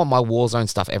if I want my Warzone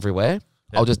stuff everywhere,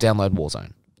 I'll just download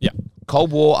Warzone. Yeah.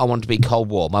 Cold War, I want it to be Cold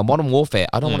War. My Modern Warfare,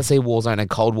 I don't want to see Warzone and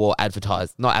Cold War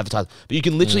advertised. Not advertised, but you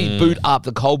can literally boot up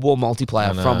the Cold War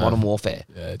multiplayer from Modern Warfare.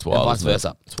 Yeah, it's wild. And vice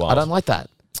versa. It's wild. I don't like that.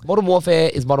 Modern Warfare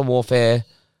is Modern Warfare.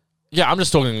 Yeah, I'm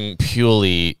just talking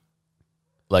purely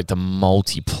like the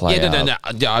multiplayer. Yeah, no.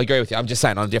 Yeah, I agree with you. I'm just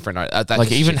saying on a different note. That Like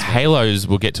just even shits me. Halo's,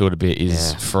 we'll get to it a bit,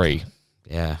 is Yeah. free.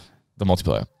 Yeah. The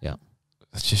multiplayer. Yeah.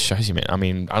 That just shows you, man. I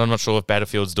mean, I'm not sure if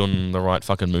Battlefield's doing the right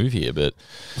fucking move here, but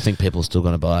I think people are still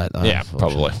going to buy it, though. yeah,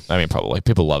 probably. I mean, probably.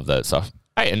 People love that stuff.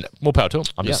 Hey, and more power to them.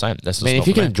 I'm just saying. That's just I mean, not if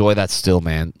you for can me. enjoy that still,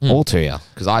 man, all to you.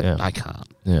 Because I can't.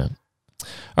 Yeah.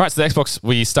 All right, so the Xbox,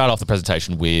 we start off the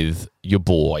presentation with your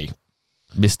boy,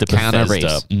 Mr. Keanu Bethesda.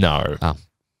 Reeves. No. Oh.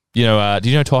 You know, do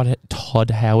you know Todd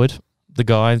Howard, the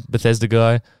guy, Bethesda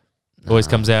guy? Always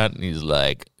comes out and he's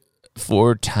like,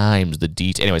 4 times the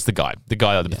detail. Anyways, the guy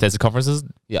at the Bethesda conferences,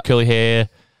 curly hair.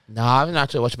 No, I haven't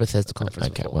actually watched a Bethesda conference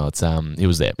Okay, before. well, it's he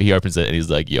was there. He opens it and he's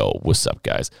like, "Yo, what's up,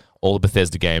 guys? All the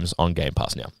Bethesda games on Game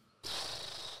Pass now."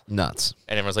 Nuts.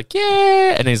 And everyone's like,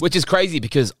 "Yeah!" And he's Which is crazy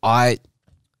because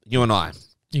you and I,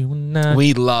 Ewan.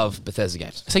 we love Bethesda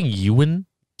games. Saying Ewan?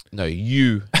 No,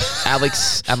 you,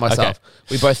 Alex, and myself,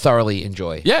 we both thoroughly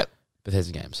enjoy Yeah,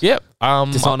 Bethesda games. yeah.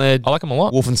 Dishonored, I like them a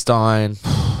lot. Wolfenstein,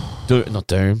 not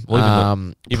Doom.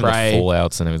 Well, even the Prey.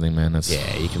 Fallouts and everything, man. That's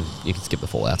Yeah, you can skip the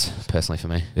Fallouts. Personally, for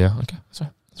me, yeah. Okay, that's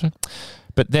right.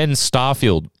 But then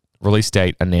Starfield release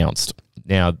date announced.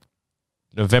 Now,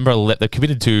 November 11th. They're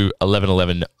committed to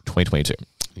 11/11/2022.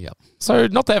 Yep. So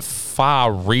not that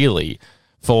far, really,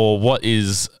 for what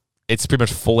is. It's pretty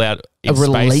much Fallout in A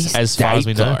release space as far as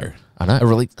we know. though. I know. a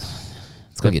release.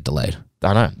 It's gonna get delayed.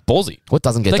 I know. Ballsy. What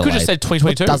doesn't get They delayed? could have said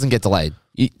 2022. What doesn't get delayed?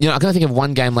 You know, I can't think of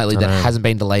one game lately that know. hasn't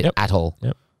been delayed Yep. at all.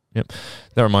 Yep.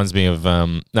 That reminds me of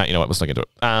no, you know what? Let's not get into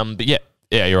it. But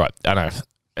yeah, you're right. I know,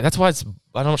 and that's why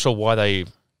I'm not sure why they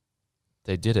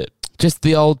did it. Just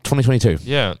the old 2022.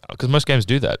 Yeah, because most games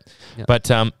do that. Yep. But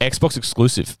Xbox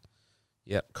exclusive.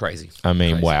 Yep, crazy. I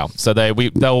mean, Crazy. wow. So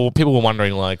people were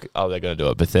wondering like, oh, they're going to do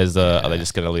it. Bethesda, are they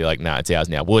just going to be like, nah, it's ours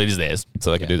now? Well, it is theirs,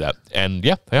 so they can do that. And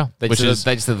yeah, they are. They just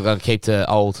said they're going to keep to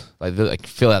old, like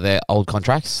fill out their old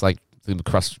contracts, like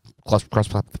cross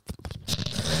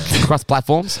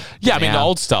platforms. yeah. I mean, the Now-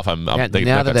 old stuff. now that they've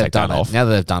done it, now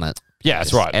that they've done it, Yeah,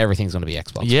 that's right. Everything's going to be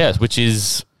Xbox. Yes, which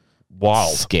is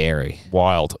wild, Scary.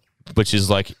 wild. Which is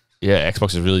like, yeah,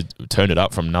 Xbox has really turned it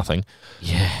up from nothing.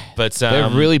 Yeah, But they're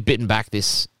really bitten back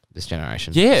this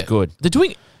generation. yeah, It's good. They're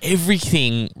doing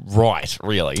everything right,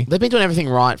 really. They've been doing everything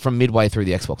right from midway through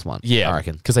the Xbox One. Yeah, I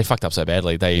reckon. because they fucked up so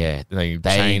badly. They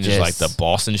changed just- like the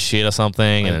boss and shit or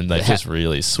something, and they just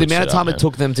really The switched amount of time it it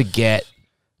took them to get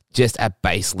just at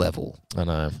base level. I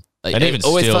know. Like, And they even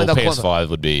always still, feel like they'll PS5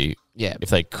 would be, Yeah, if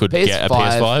they could get a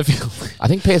PS5. I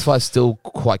think PS5 is still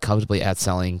quite comfortably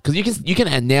outselling because you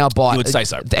can now buy. You would say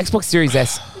so. The Xbox Series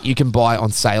S you can buy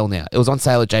on sale now. It was on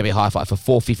sale at JB Hi-Fi for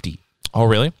 $450, Oh,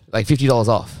 really? like $50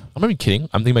 off. I'm not even kidding.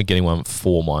 I'm thinking about getting one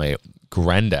for my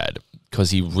granddad because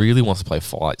he really wants to play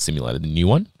Flight Simulator, the new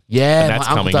one. Yeah, And that's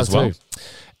my uncle coming does as well. too.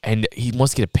 And he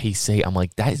wants to get a PC. I'm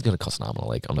like, that is going to cost an arm and a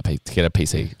leg to get a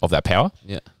PC of that power.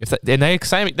 Yeah, And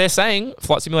they're saying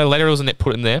Flight Simulator later was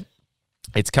put in there.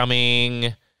 It's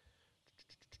coming.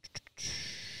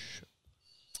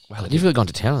 Wow, you've really gone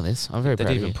to town on this. I'm very they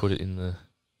proud didn't of even you. put it in the.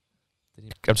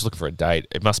 I'm just looking for a date.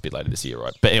 It must be later this year,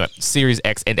 right? But anyway, Series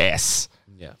X and S.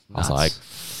 Yeah, I was like,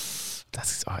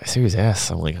 that's Series S.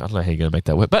 I'm like, I don't know how you're going to make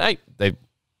that work. But hey, they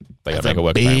got to make it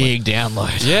work. apparently. big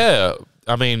download. Yeah,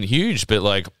 I mean, huge, but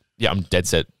like, yeah, I'm dead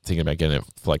set thinking about getting it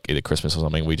for like either Christmas or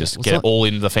something. We just get it all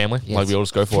into the family. Yeah, like we all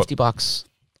just go for it. $50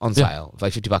 on sale,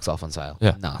 like $50 off on sale.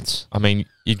 Yeah. Nuts. I mean,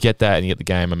 you'd get that and you get the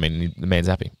game. I mean, the man's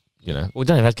happy, you know. Well, you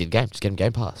don't even have to get a game. Just get him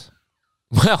Game Pass.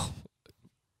 Well,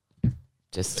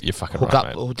 Just you're fucking hook right, up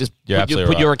mate. or just You're put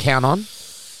absolutely your right. account on.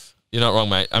 You're not wrong,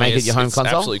 mate. I Make mean, it your home it's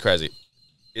console? absolutely crazy.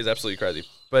 It's absolutely crazy.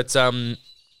 But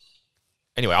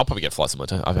anyway, I'll probably get Flight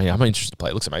Simulator. I mean, I'm interested to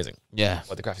play. It looks amazing. Yeah.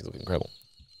 Like the graphics look incredible.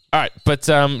 All right, but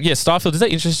yeah, Starfield. Does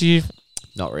that interest you?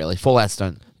 Not really. Fallouts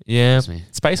don't. Yeah, Interest me.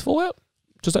 Space Fallout.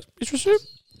 Does that interest you?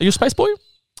 Are you a space boy?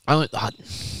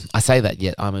 I say that,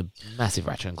 yet I'm a massive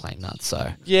Ratchet and Clank nut, so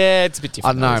Yeah, it's a bit I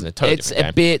different. don't know. Isn't it? Totally It's different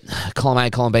a game. bit column A,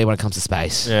 column B when it comes to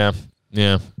space. Yeah,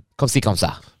 yeah. Comme ci, comme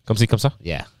ça. Comme ci, comme ça.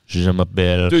 Yeah. Je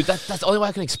m'appelle. Dude, that's the only way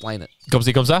I can explain it. Comme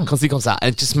ci, comme ça. Comme ci, comme ça.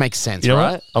 And it just makes sense, You know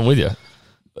right? what? I'm with you.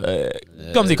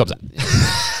 Comme ci, comme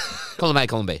ça. Column A,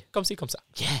 column B. Comme ci, comme ça.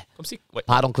 Yeah. Comme ci. Wait.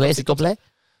 Pardon, clé, s'il te plaît?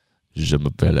 Je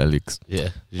m'appelle Alex. Yeah.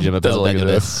 Je That's m'appelle all I can do.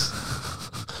 Legolas.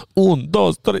 Un,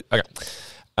 dos, tres. Okay.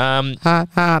 Hot,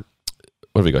 hot.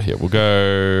 What have we got here? We'll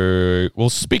go. Well,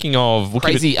 speaking of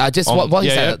crazy, what you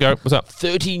said. Go. What's up?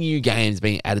 30 new games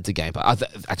being added to Game Pass.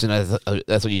 Actually, no,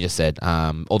 that's what you just said.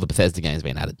 All the Bethesda games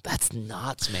being added. That's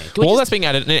nuts, man. All that's being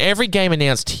added, and every game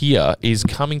announced here is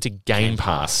coming to Game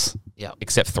Pass. Yeah,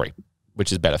 except 3,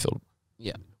 which is Battlefield.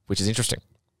 Yeah, which is interesting.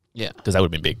 Yeah, because that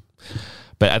would have been big,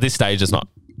 but at this stage, it's not.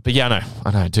 But yeah,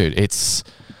 I know, dude. It's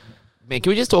man. Can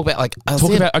we just talk about like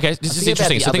okay? This is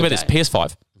interesting. So think about this: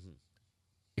 PS5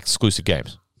 exclusive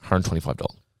games, $125.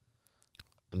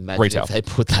 Imagine retail. if they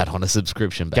put that on a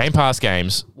subscription base. Game Pass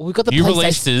games. Well, we've got the new PlayStation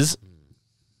releases,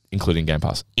 including Game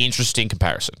Pass. Interesting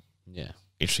comparison. Yeah.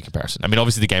 Interesting comparison. I mean,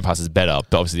 obviously the Game Pass is better,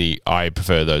 but obviously I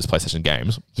prefer those PlayStation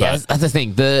games. Yeah, that's the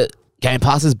thing. The Game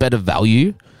Pass is better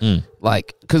value.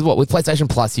 Like, because with PlayStation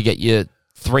Plus, you get your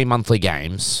 3 monthly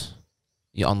games,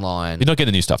 your online. You're not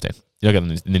getting the new stuff, Dan. You're not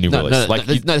getting the new release.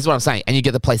 No, that's what I'm saying. And you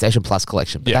get the PlayStation Plus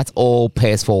collection. But that's all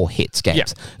PS4 hits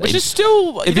games. Yeah. Which is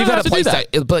still, if you've had a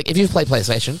PlayStation, but if you've played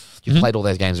PlayStation, you've played all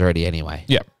those games already anyway.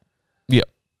 Yeah. Yeah.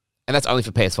 And that's only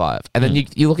for PS5. And then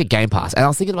you look at Game Pass, and I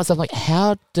was thinking to myself, like,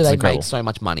 how do they make so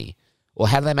much money? Or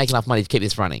how do they make enough money to keep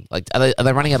this running? Like, are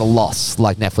they running at a loss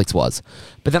like Netflix was?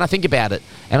 But then I think about it,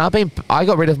 and I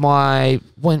got rid of my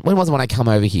when was it when I come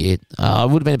over here? It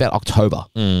would have been about October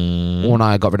when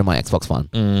I got rid of my Xbox One.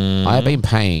 I have been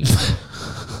paying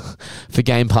for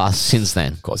Game Pass since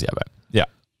then. Of course, yeah, mate. Yeah,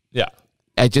 yeah.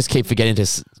 I just keep forgetting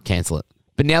to cancel it.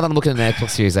 But now that I'm looking at the Xbox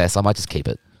Series S, I might just keep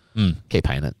it. Keep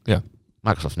paying it. Yeah.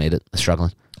 Microsoft need it. They're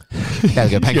struggling. Gotta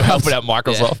go pay. You're helping out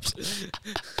Microsoft.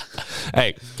 Yeah.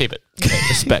 Hey, keep it.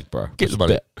 Respect, bro. Get the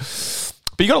money.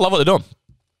 But you gotta love what they're doing.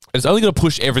 It's only gonna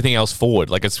push everything else forward.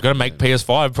 Like it's gonna make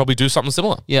PS5 probably do something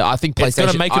similar. Yeah, I think PlayStation. It's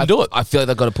gonna make them do it. I feel like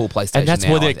they've got to pull PlayStation. And that's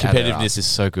where their competitiveness is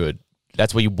so good.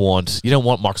 That's what you want. You don't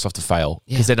want Microsoft to fail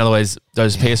because then otherwise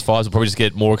those PS5s will probably just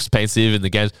get more expensive in the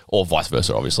games, or vice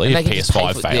versa. Obviously, if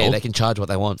PS5 fails, yeah, they can charge what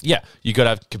they want. Yeah, you got to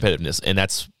have competitiveness, and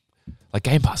that's like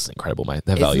Game Pass is incredible, mate.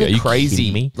 Their value. Are you crazy?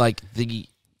 Kidding me? Like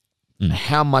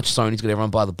how much Sony's got everyone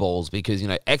by the balls because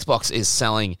Xbox is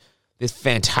selling this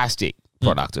fantastic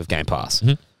product of Game Pass,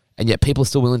 and yet people are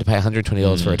still willing to pay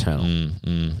 $120 for Eternal.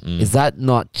 Is that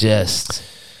not just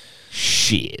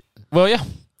shit? Well, yeah,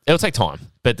 it'll take time,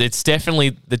 but it's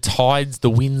definitely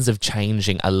the winds of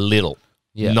changing a little.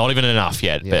 Yeah, not even enough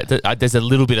yet, but there's a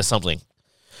little bit of something.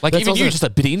 Like even just a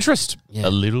bit of interest, a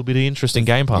little bit of interest in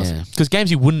Game Pass. Because games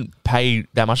you wouldn't pay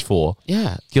that much for,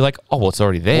 you're like, oh, well, it's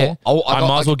already there. I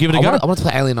might as well give it a go. I want to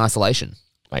play Alien Isolation.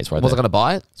 Mate, it's right there. Was I going to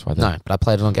buy it? It's right there. No, but I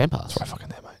played it on Game Pass. It's right fucking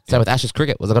there, mate. Same with Ashes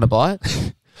Cricket. Was I going to buy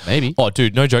it? Maybe. Oh,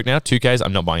 dude, no joke now. 2Ks,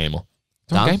 I'm not buying anymore.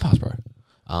 It's on Game Pass, bro.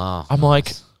 I'm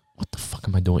like, what the fuck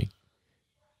am I doing?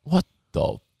 What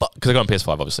the fuck? Because I got on PS5,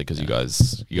 obviously,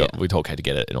 because we told Kate to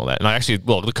get it and all that. And I actually, you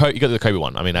got the Kobe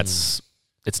one. I mean, that's...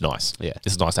 It's nice. Yeah.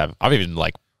 It's nice to have. I've even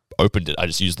opened it. I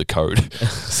just used the code.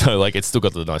 So it's still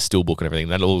got the nice steelbook and everything.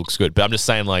 That all looks good. But I'm just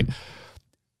saying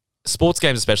sports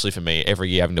games, especially for me,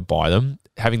 every year having to buy them,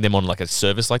 having them on a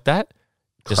service like that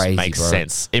just makes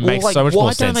sense. It makes so much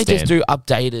more sense. Why don't they just do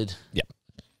updated? Yeah.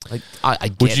 I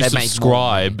get would you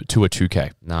subscribe to a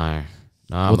 2K? No.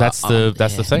 Well, that's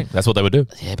the thing. That's what they would do.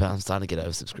 Yeah, but I'm starting to get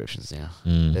over subscriptions now.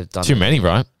 They've done too many,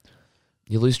 right?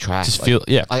 You lose track. Just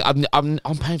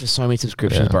I'm paying for so many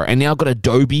subscriptions, bro. And now I've got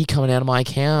Adobe coming out of my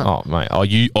account. Oh, mate. Now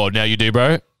you do,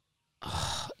 bro?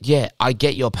 Yeah, I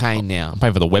get your pain now. I'm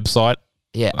paying for the website.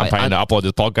 Yeah. I'm paying to upload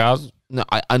this podcast. No,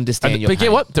 I understand your pain. But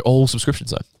get what? They're all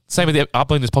subscriptions, though. Same with the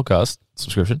uploading this podcast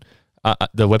subscription.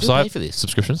 The website for this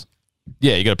subscriptions.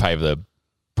 Yeah, you got to pay for the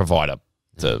provider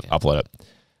to upload it.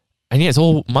 And yeah, it's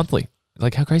all monthly.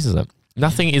 How crazy is that?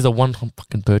 Nothing is a one-time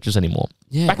fucking purchase anymore.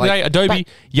 Yeah, back in the day, Adobe,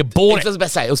 you bought it. I was about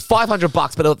to say, it was $500,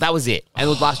 but that was it. And it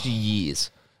would last you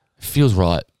years. It feels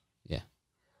right. Yeah.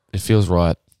 It feels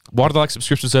right. Why do they like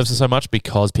subscription services so much?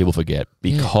 Because people forget.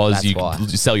 Because you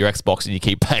sell your Xbox and you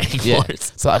keep paying for it.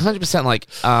 So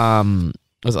 100%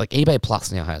 was it eBay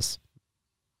Plus now has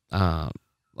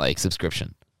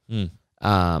subscription.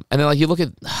 And then you look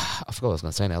at, I forgot what I was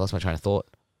going to say now. I lost my train of thought.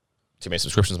 Too many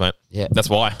subscriptions, mate. Yeah. That's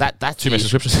why. That's too many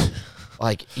subscriptions.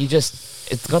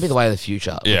 It's going to be the way of the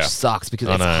future, which sucks because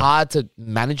it's hard to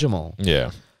manage them all.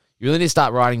 Yeah. You really need to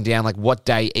start writing down what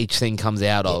day each thing comes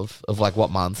out of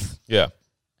what month. Yeah.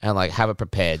 And have it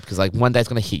prepared because one day it's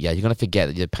going to hit you. You're going to forget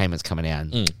that your payment's coming out.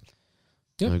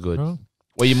 No good. Right.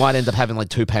 Or you might end up having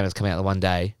 2 payments come out in one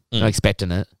day, not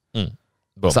expecting it.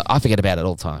 So I forget about it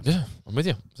all the time. Yeah, I'm with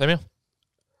you. Same here.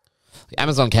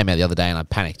 Amazon came out the other day and I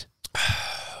panicked.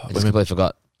 I just completely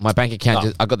forgot. My bank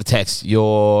account. I got the text.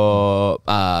 Your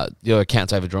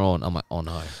account's overdrawn. I'm like, oh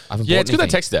no. I haven't bought It's good anything. that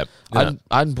text step. I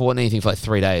hadn't bought anything for like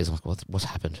 3 days. I'm like, what's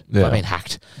happened? Yeah. I've been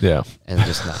hacked. Yeah. And it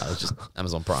was just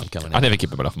Amazon Prime coming in. I never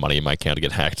keep enough money in my account to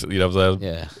get hacked. You know what I'm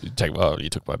saying? Yeah. You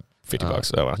took my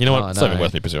 $50. Oh, well. You know what? It's not even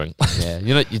worth me pursuing. Yeah.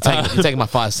 You're taking my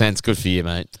 5 cents. Good for you,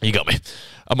 mate. You got me.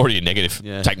 I'm already in negative.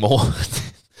 Yeah. Take more.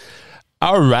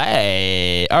 All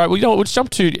right. Well, you know what? Let's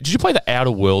jump to. Did you play the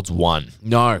Outer Worlds 1?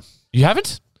 No. You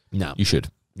haven't? No. You should.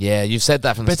 Yeah, you've said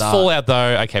that from But the it's start. Fallout,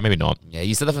 though. Okay, maybe not. Yeah,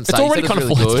 you said that from the It's start. already You kind said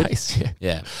of it was full really of good. space.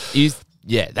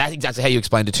 Yeah. That's exactly how you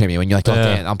explained it to me when you're like, oh,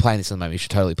 Yeah. Dan, I'm playing this at the moment. You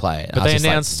should totally play it. But they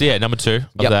announced, number 2 of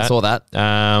Yep, that. I saw that.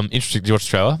 Interesting. Did you watch the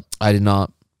trailer? I did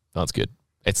not. Oh, it's good.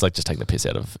 It's like just taking the piss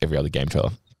out of every other game trailer.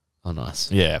 Oh, nice.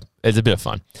 Yeah, it's a bit of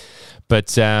fun.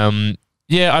 But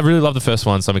I really love the first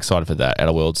one, so I'm excited for that.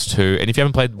 Outer Worlds 2. And if you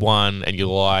haven't played 1 and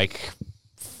you like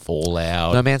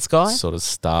Fallout, No Man's Sky? sort of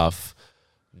stuff,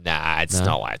 nah, it's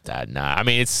not like that. Nah, I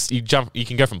mean, you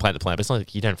can go from planet to planet, but it's not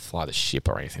like you don't fly the ship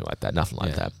or anything like that. Nothing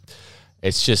like that.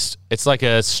 It's like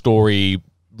a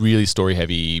really story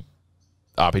heavy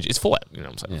RPG. It's Fallout, you know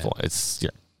what I'm saying? Yeah. Fallout.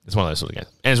 It's one of those sort of games.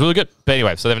 And it's really good. But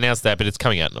anyway, so they've announced that, but it's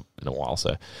coming out in a while. So,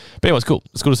 but anyway, it's cool.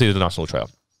 It's cool to see the nice little trailer.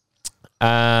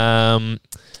 Can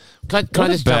I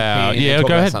just jump in and talk go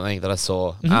about ahead. something that I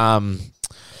saw?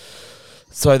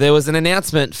 So there was an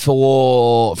announcement from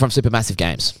Supermassive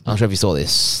Games. I'm not sure if you saw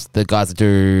this. The guys that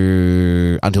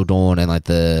do Until Dawn and like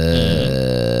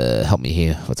the help me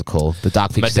here, what's it called? The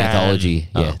Dark Pictures Medan. Anthology.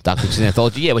 Yeah, Dark Pictures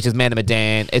Anthology. Yeah, which is Man of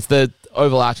Medan. It's the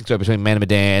overarching story between Man of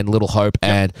Medan, Little Hope,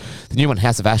 and the new one,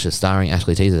 House of Ashes, starring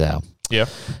Ashley Tisdale. Yeah.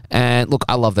 And look,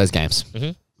 I love those games,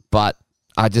 but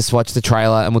I just watched the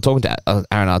trailer, and we're talking to Aaron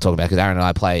and I are talking about because Aaron and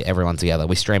I play everyone together.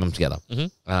 We stream them together,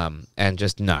 and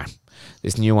just no,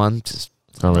 this new one just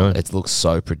it looks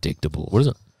so predictable. What is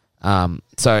it?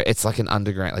 So it's like an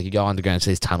underground, like you go underground to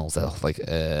these tunnels. Like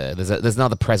there's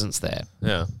another presence there,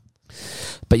 Yeah.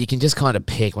 but you can just kind of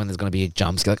pick when there's going to be a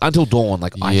jump scare. Like Until Dawn,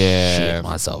 like I shit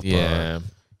myself, bro. Yeah. You know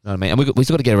what I mean? And we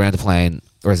still got to get around to playing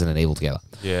Resident Evil together.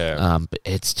 Yeah. But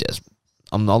it's just,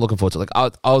 I'm not looking forward to it.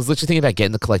 Like I was literally thinking about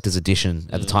getting the collector's edition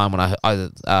at the time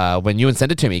when Ewan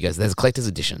sent it to me. He goes, "There's a collector's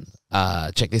edition.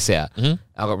 Check this out." I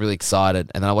got really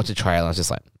excited, and then I watched the trailer. And I was just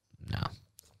like,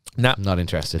 "No, I'm not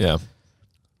interested." Yeah.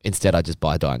 Instead, I just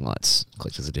buy Dying Light's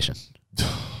collector's edition. Do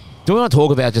we want to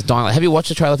talk about just Dying Light? Have you watched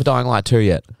the trailer for Dying Light 2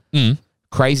 yet?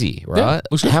 Crazy, right?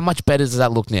 Yeah, how much better does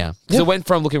that look now? Because it went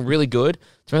from looking really good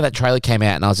to when that trailer came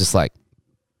out, and I was just like,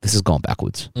 this has gone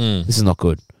backwards. This is not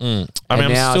good. I mean,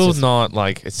 And now I'm still it's just- not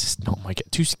like, it's just not my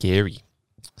too scary.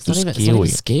 It's not even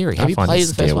scary. Have you played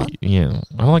the first one? Yeah.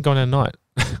 I don't like going at night.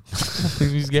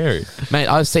 It's scary. Mate,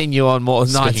 I've seen you on more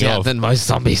nights Speaking out of- than most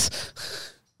zombies.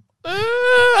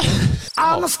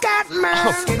 I'm a scat man.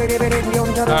 All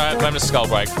right, blame the skull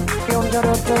break. Should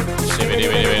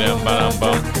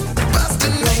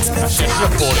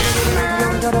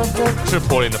have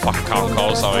poured in the fucking Carlton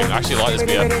Cold or something. I actually like this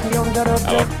beer. Oh,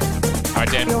 well. All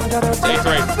right, Dan. Take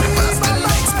 3.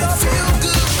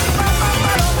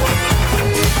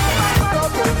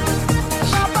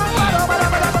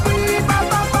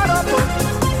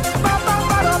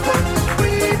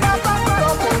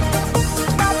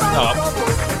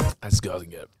 That's good. I can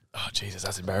get. Oh Jesus,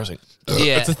 that's embarrassing.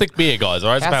 Yeah. It's a thick beer, guys. All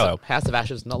right, it's pale ale. House of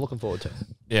Ashes, not looking forward to it.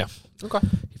 Yeah. Okay.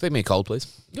 You feed me a cold, please.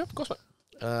 Yeah, of course. Mate.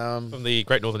 From the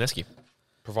Great Northern Esky,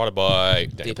 provided by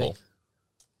Daniel DP. Paul.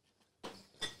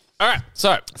 All right, so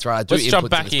That's right. I do let's jump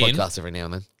input to back this in. podcast every now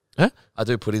and then. Huh? I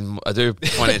do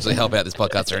financially help out this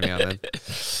podcast every now and then.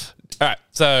 All right,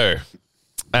 so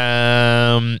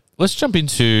let's jump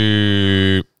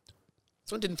into.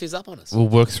 This one didn't fizz up on us. We'll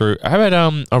work through. How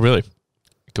about Oh, really?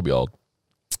 It could be old.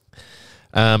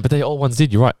 But they all ones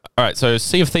did. You're right. All right. So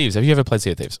Sea of Thieves. Have you ever played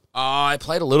Sea of Thieves? I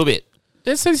played a little bit.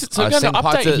 So I've I'm going seen to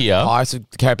update here. Pirates of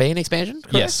the Caribbean expansion.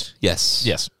 Correct? Yes. Yes.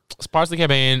 Yes. It's Pirates of the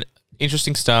Caribbean.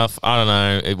 Interesting stuff. I don't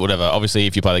know. Whatever. Obviously,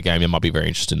 if you play the game, you might be very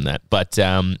interested in that. But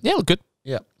yeah, look good.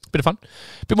 Yeah. Bit of fun.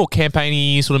 Bit more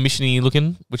campaigny, sort of mission-y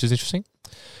looking, which is interesting.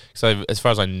 So as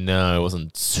far as I know, it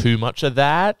wasn't too much of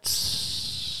that.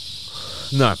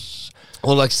 No.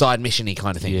 Or like side mission-y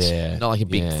kind of things. Yeah. Not like a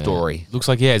big story. Looks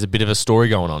like, there's a bit of a story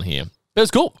going on here. But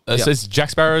it's cool. It Yeah. says Jack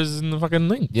Sparrow's in the fucking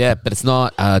thing. Yeah, but it's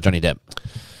not Johnny Depp.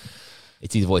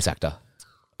 It's his voice actor.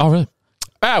 Oh, really?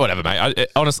 Whatever, mate.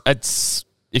 Honestly, it's...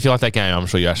 If you like that game, I'm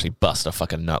sure you actually bust a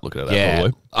fucking nut looking at that. Yeah.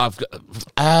 Probably. I've got,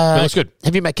 It looks good.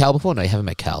 Have you met Cal before? No, you haven't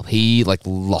met Cal. He like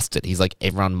lost it. He's like,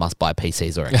 everyone must buy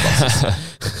PCs or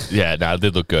Xboxes. Yeah, no, it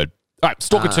did look good. All right,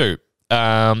 Stalker 2.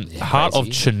 Heart of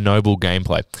crazy. Chernobyl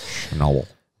gameplay. No.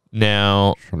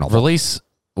 Now, Chernobyl. release...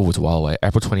 Oh, it's a while away.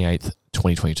 April 28th,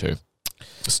 2022.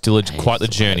 Still quite the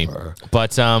journey.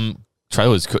 But trailer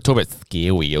was cool. Talk about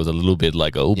scary. It was a little bit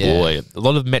like, oh boy. A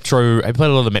lot of Metro. Have you played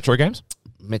a lot of the Metro games?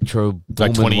 Metro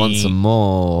like 20 wants some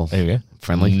more. There you go.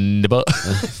 Friendly. Nibber.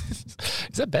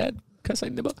 Is that bad? Can I say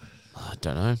nibber? I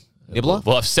don't know. Nibbler?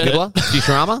 Well, I've said Nibbler?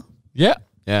 Futurama? Yeah.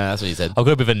 Yeah, that's what you said. I've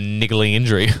got a bit of a niggling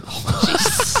injury. So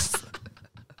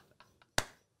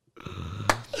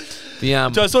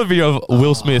I saw a video of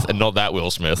Will Smith and not that Will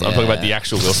Smith. I'm talking about the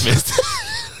actual Will Smith.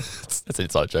 That's an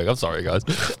inside joke. I'm sorry, guys.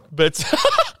 But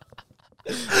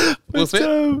Will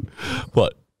Smith?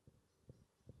 What?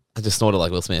 I just snorted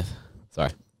like Will Smith.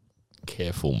 Sorry.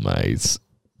 Careful, mates.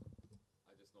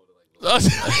 I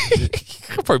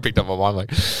probably picked up my mind, mate.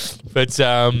 But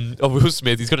Will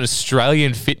Smith, he's got an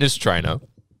Australian fitness trainer,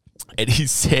 and he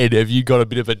said, "Have you got a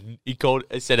bit of a?" He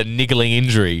said a niggling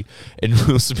injury, and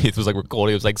Will Smith was like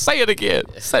recording. He was like, "Say it again,"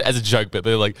 as a joke, but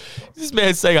they're like, "This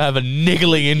man's saying I have a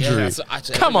niggling injury."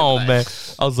 Come on, man.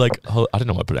 I was like, oh, I don't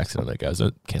know why I put an accent on that, guys.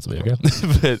 Don't cancel me, okay?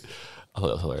 But I thought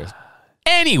that was hilarious.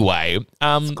 Anyway,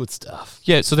 it's good stuff.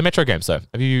 Yeah. So the Metro games, though,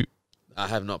 have you? I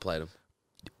have not played them.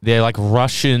 They're like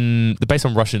Russian. They're based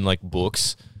on Russian like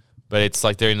books, but it's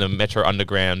like they're in the Metro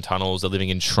underground tunnels. They're living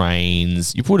in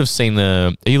trains. You would have seen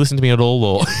the. Are you listening to me at all,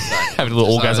 or having a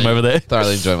little orgasm over there?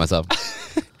 Thoroughly enjoying myself.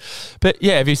 But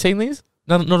yeah, have you seen these?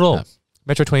 No, not at all. No.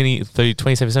 Metro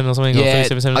 2077 or something. Yeah, or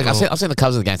 37. like I've seen the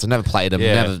covers of the games. I've never played them.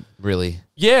 Yeah. Never really.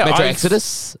 Yeah, Metro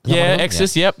Exodus. Yeah,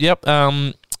 Exodus. Yep.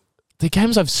 The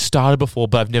games I've started before,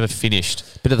 but I've never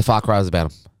finished. Bit of the Far Cry about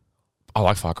them. I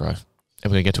like Far Cry, and we're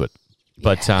gonna get to it.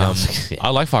 But I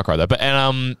like Far Cry though. But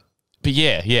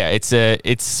yeah, it's.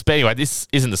 But anyway, this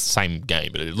isn't the same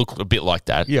game, but it looked a bit like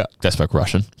that. Yeah, they spoke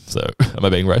Russian. So am I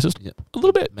being racist? Yeah. A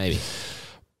little bit, maybe.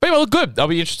 But anyway, look good. I'll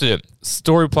be interested.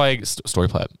 Story-based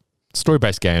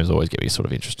games always get me sort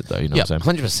of interested, though. You know what I'm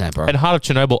saying? 100%, bro. And Heart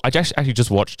of Chernobyl. I actually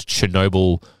just watched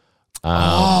Chernobyl. The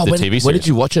TV series. Where did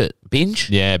you watch it? Binge?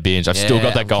 Yeah, binge. I've still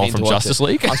got that goal from Justice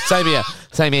League. Same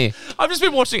here. I've just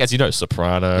been watching, as you know,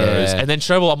 Sopranos, and then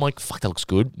Chernobyl. I'm like, fuck, that looks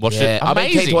good. Watched it. I've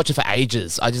been keen to watch it for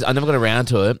ages. I never got around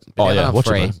to it. Watch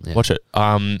it. Watch it.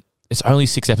 It's only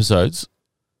 6 episodes,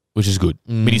 which is good.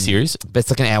 Miniseries. But it's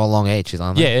like an hour long each,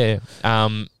 isn't it? Yeah.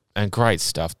 And great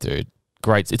stuff, dude.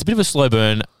 Great. It's a bit of a slow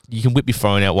burn. You can whip your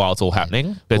phone out while it's all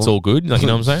happening, but it's all good. Like, you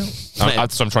know what I'm saying?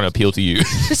 So I'm trying to appeal to you.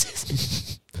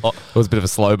 It was a bit of a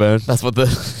slow burn. That's what the...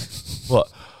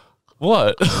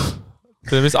 What? Oh,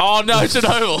 no,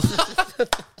 Chernobyl.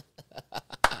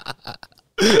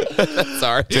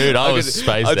 Sorry. Dude, I was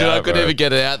spaced out, I couldn't even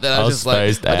get it out there. I was just like...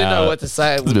 I didn't know what to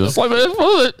say. It was a bit of a slow burn.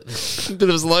 Bit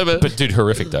of a slow burn. But, dude,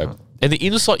 horrific, though. And the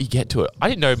insight you get to it. I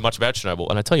didn't know much about Chernobyl,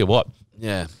 and I tell you what.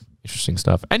 Yeah. Interesting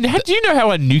stuff. And do you know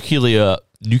how a nuclear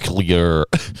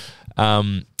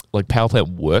like power plant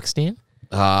works, Dan?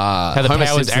 How the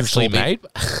power is actually made?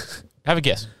 Have a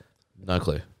guess. No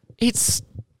clue. It's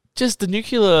just the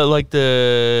nuclear, like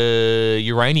the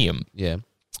uranium. Yeah.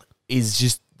 Is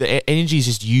just, the energy is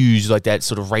just used like that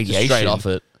sort of radiation. Just straight off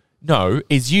it. No,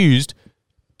 is used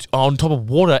on top of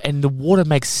water, and the water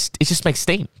just makes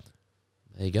steam.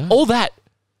 There you go. All that,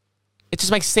 it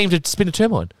just makes steam to spin a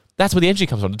turbine. That's where the energy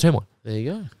comes from, the turbine. There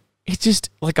you go. It's just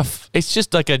like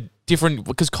a different,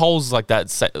 because coal's like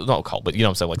that, not coal, but you know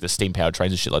what I'm saying, like the steam powered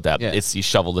trains and shit like that. Yeah. It's you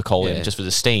shovel the coal in just for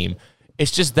the steam. It's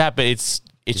just that, but it's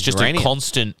just uranium. A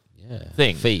constant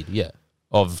thing. Feed,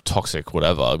 of toxic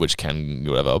whatever, which can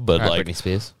whatever, but like Britney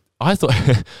Spears. I thought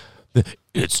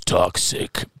it's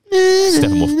toxic.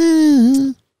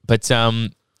 Steppenwolf. But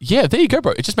yeah, there you go,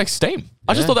 bro. It just makes steam.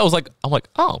 I just thought that was like, I'm like,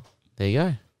 oh, there you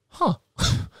go. Huh.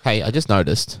 Hey, I just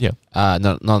noticed. Yeah.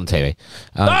 Not on TV.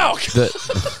 Not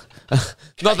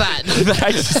that.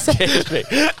 That just scared me.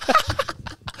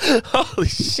 Holy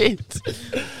shit.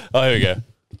 Oh, here we go.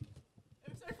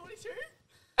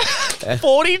 Episode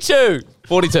 42.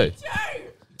 42.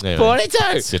 Anyway, 42.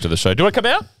 Let's get to the show. Do you want to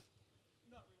come out?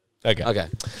 Okay.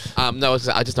 No,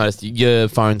 I just noticed your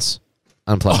phone's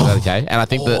unplugged. Okay. And I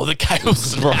think the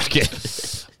cable's broken.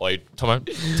 Wait, Tomo,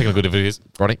 taking a good of it.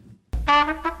 Ronnie.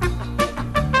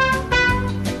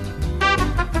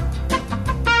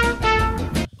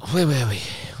 Where were we?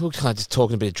 We were kind of just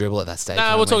talking a bit of dribble at that stage.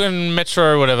 Nah, we're talking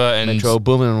Metro or whatever. And Metro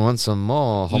Boomin and want some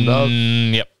more. Home Dog.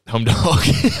 Yep, Home Dog.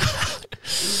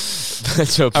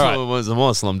 Metro Boomin wants some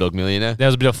more Slumdog Millionaire. There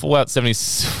was a bit of Fallout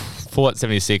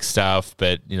 76 stuff,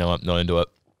 but you know what? Not into it.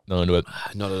 Not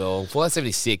at all. Fallout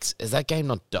 76, has that game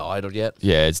not died or yet?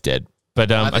 Yeah, it's dead. But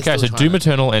okay, so Doom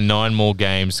Eternal and 9 more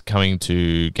games coming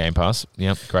to Game Pass.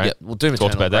 Yep, great. Yep, well, Doom Eternal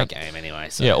is a great game anyway.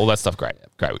 So. Yeah, all that stuff, great.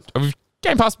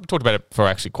 Game Pass, we talked about it for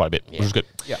actually quite a bit, which is good.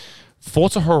 Yeah.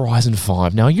 Forza Horizon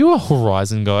 5. Now, are you a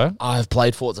Horizon guy? I've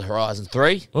played Forza Horizon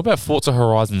 3. What about Forza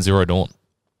Horizon Zero Dawn?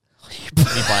 Me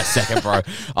by a second, bro.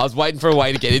 I was waiting for a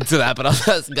way to get into that, but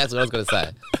that's what I was going to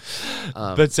say.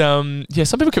 But yeah,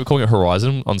 some people kept calling it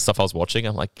Horizon on stuff I was watching.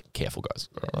 I'm like, careful, guys.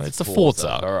 It's the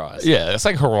Forza. Horizon. Yeah, it's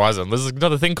like Horizon. There's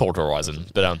another thing called Horizon.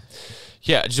 But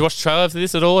yeah, did you watch the trailer for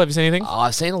this at all? Have you seen anything?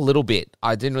 I've seen a little bit.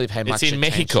 I didn't really pay much in attention.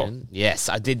 Mexico. Yes,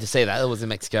 I did see that. It was in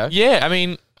Mexico. Yeah, I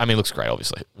mean, it looks great.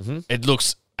 Obviously, it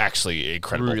looks actually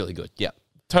incredible. Really good. Yeah.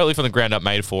 Totally from the ground up,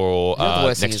 made for You know what the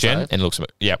worst thing next is, gen, though? and it looks.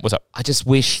 Yeah, what's up? I just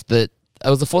wish that it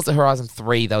was the Forza Horizon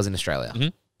 3 that was in Australia. Mm-hmm.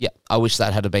 Yeah, I wish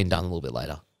that had been done a little bit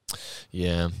later.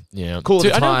 Yeah. Cool at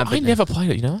Dude, the time, I but- never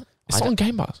played it. You know, it's I on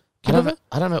Game Pass. I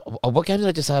don't know. What game did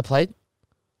I just say I played?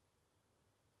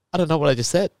 I don't know what I just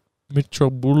said. Metro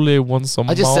Bullet wants some.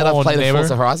 I just said I more, played a never.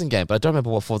 Forza Horizon game, but I don't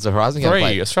remember what Forza Horizon game I 3,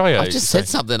 played. Australia. I just said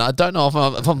something. I don't know if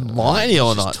I'm lying here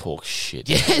or Just not. talk shit.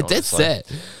 Yeah, to be dead honest, like.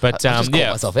 set. But I just called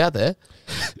yeah. myself out there.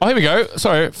 Oh, here we go.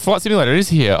 Sorry, Flight Simulator is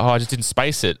here. Oh, I just didn't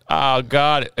space it. Oh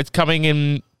God, it's coming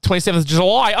in 27th of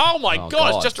July. Oh my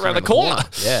God, it's just around the corner.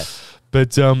 Yeah.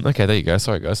 But okay, there you go.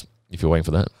 Sorry, guys, if you're waiting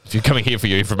for that. If you're coming here for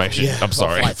your information, I'm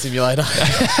sorry. Flight Simulator.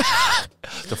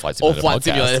 The Flight All Simulator Flight podcast.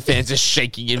 Simulator fans just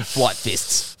shaking in flight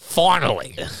fists.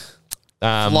 Finally.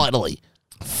 Flightily.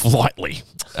 Flightly.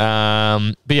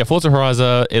 But yeah, Forza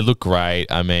Horizon, it looked great.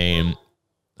 I mean,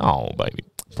 oh baby,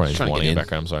 probably just Trying to whining get in the in.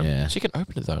 background. I'm sorry. Yeah. She can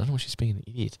open it though. I don't know why she's being an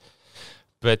idiot.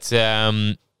 But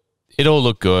it all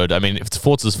looked good. I mean, if it's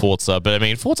Forza's Forza, but I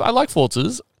mean, Forza. I like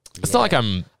Forzas. It's not like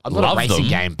I'm not a love racing them,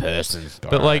 game person.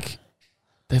 but like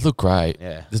they look great.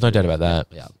 Yeah. There's no doubt about that.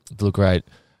 Yeah. They look great.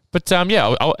 But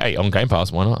yeah, hey, on Game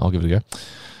Pass, why not? I'll give it a go.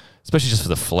 Especially just for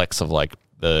the flex of like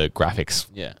the graphics.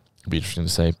 Yeah. It'll be interesting to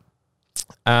see.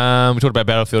 We talked about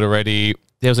Battlefield already.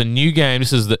 There was a new game.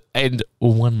 This is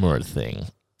one more thing.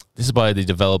 This is by the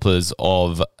developers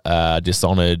of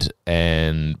Dishonored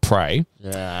and Prey.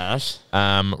 Yes.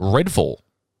 Redfall.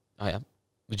 Oh, yeah.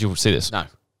 Did you see this? No.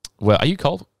 Well, are you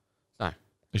cold? No.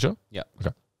 You sure? Yeah.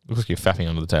 Okay. Looks like you're faffing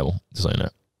under the table, just so you know.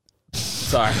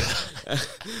 Sorry.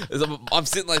 I'm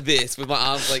sitting like this with my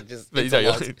arms like just But you don't-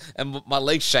 interlocked and my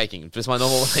legs shaking. Just my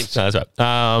normal legs. No, that's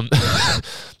right.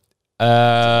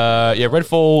 Yeah,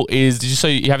 Redfall is. Did you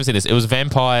say you haven't seen this? It was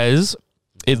vampires.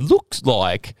 It looked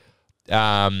like,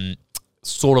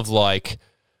 sort of like,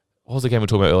 what was the game we were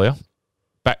talking about earlier?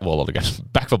 Back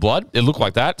for Blood. It looked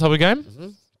like that type of game. Mm-hmm.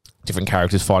 Different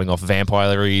characters fighting off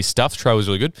vampire-y stuff. Trailer was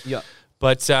really good. Yeah.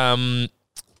 But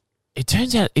it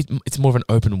turns out it's more of an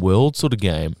open world sort of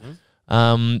game.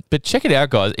 But check it out,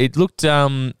 guys. It looked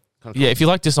yeah, if you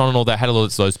like Dishonored and all that, had a lot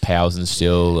of those powers and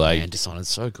still like Man, Dishonored's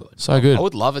so good. so good. I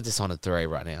would love a Dishonored 3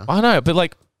 right now. I know, but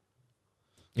like,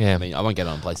 yeah, I mean, I won't get it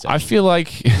on PlayStation. I feel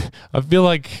like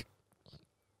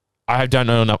I don't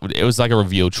know enough. It was like a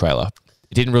reveal trailer.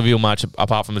 It didn't reveal much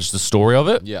apart from just the story of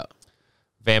it. yeah.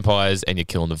 Vampires, and you're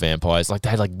killing the vampires. Like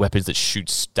they had like weapons that shoot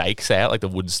stakes out, like the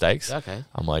wooden stakes. Okay.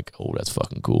 I'm like, oh, that's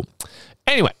fucking cool.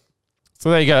 Anyway,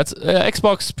 so there you go. That's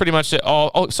Xbox pretty much.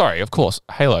 Oh, sorry, of course,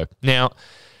 Halo. Now,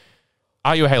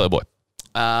 are you a Halo boy?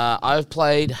 I've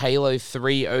played Halo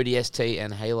 3 ODST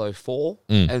and Halo 4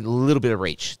 and a little bit of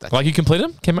Reach. That's Like you completed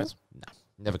them, campaigns?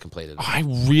 never completed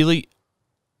it.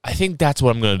 I think that's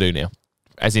what I'm going to do now.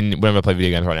 As in, whenever I play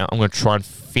video games right now, I'm going to try and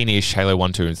finish Halo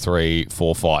 1, 2, and 3,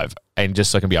 4, 5, and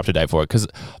just so I can be up to date for it. Because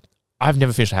I've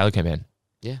never finished a Halo campaign.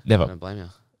 Yeah. Never. I don't blame you.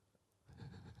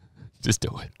 Just do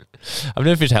it. I've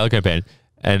never finished a Halo campaign.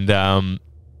 And Keep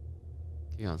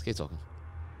going. Let's keep talking.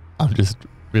 I'm just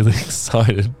really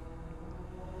excited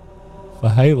for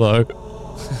Halo.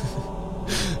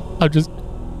 I'm just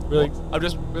really excited for Halo. I'm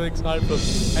just really excited for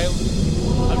Halo.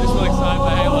 I'm just really excited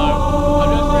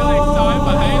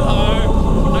for Halo.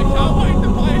 I can't wait to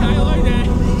play Halo now.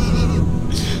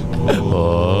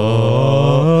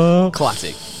 Oh.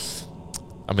 Classic.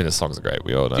 I mean, the songs are great.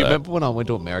 We all know Do you that. remember when I went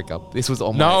to America? This was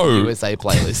on No. my USA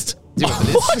playlist. Do you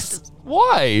remember this?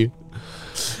 Why?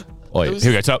 Oh, yeah. was-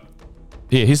 Here we go. Top.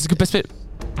 Here's the good best bit.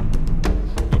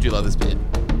 You do love this bit.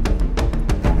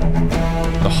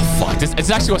 Oh, fuck. It's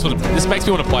actually what's this makes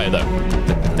me want to play it, though.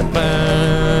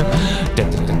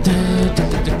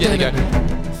 Yeah, there you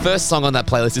go. First song on that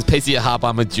playlist is Piece of Your Heart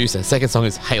by Medusa. Second song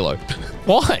is Halo.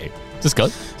 Why? Just go.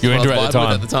 You were That's into it what I at was the vibing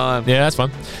time. with at the time. Yeah, that's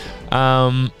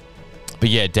fun. But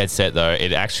yeah, dead set though.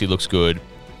 It actually looks good.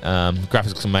 Graphics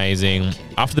looks amazing.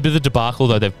 After the bit of the debacle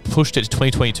though, they've pushed it to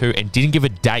 2022 and didn't give a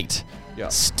date. Yeah.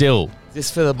 Still. Is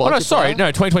this for the Oh no, sorry, multiplayer? no,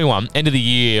 2021, end of the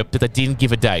year, but they didn't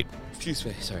give a date Excuse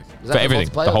me, sorry. Was for that everything,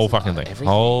 multiplayer the or whole was it- fucking thing, everything?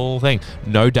 whole thing.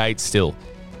 No date still.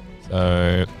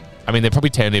 So I mean, they're probably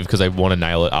tentative because they want to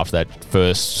nail it after that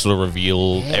first sort of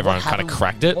reveal. Yeah, Everyone what kind of happened?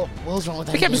 cracked it. What was wrong with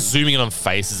that? They kept again? zooming in on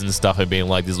faces and stuff and being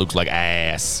like, this looks like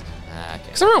ass. Okay.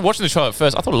 Because I remember watching the show at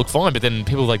first, I thought it looked fine, but then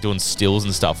people were like doing stills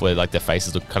and stuff where like their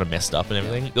faces look kind of messed up and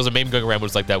everything. There was a meme going around where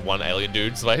it's like that one alien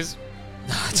dude's face.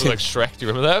 It's like Shrek. Do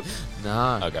you remember that?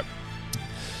 No. Okay.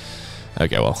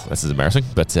 Okay, well, this is embarrassing,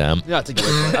 but Yeah, it's a good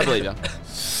one. I believe you.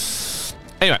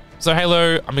 anyway, so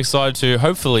Halo, I'm excited to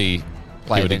hopefully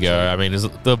Play give it a go. I mean,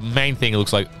 the main thing it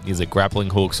looks like is a grappling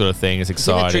hook sort of thing. It's The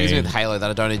thing that triggers me exciting. with Halo that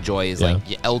I don't enjoy is Yeah. like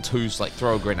your L2's like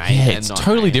throw a grenade. Yeah, and it's not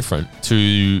totally aim. different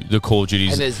to the Call of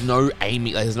Duties. And there's no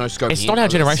aiming, like there's no scoping. It's not our in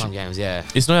over generation. Some games, yeah.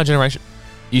 It's not our generation.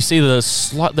 You see the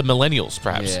millennials,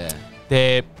 perhaps. Yeah.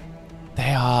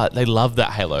 They love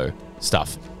that Halo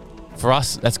stuff. For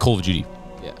us, that's Call of Duty.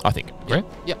 Yeah. I think. Right?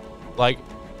 Yep. Like,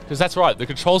 because that's right. The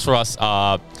controls for us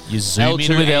are you zoom in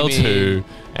L2 with L2 aiming,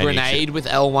 and you grenade with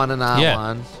L1 and R1,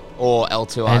 Yeah. or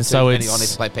L2 And R2, so depending it's- on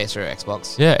if you play PS3 or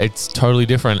Xbox. yeah, it's totally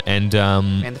different. And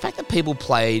And the fact that people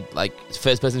played like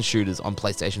first-person shooters on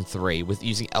PlayStation 3 with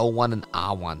using L1 and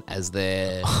R1 as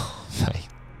their,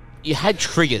 you had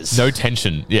triggers. no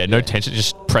tension. Yeah, no tension.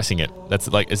 Just pressing it. That's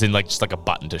like, as in like just like a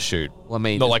button to shoot. Well, I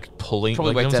mean, Not like pulling.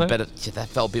 probably like, you worked know out what I'm saying? better. Yeah, that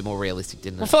felt a bit more realistic,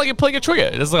 didn't I it? felt like you're pulling a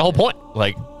trigger. That's the whole point.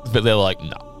 Like, but they're like,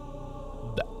 no.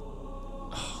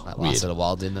 That weird. lasted a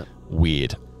while, didn't it?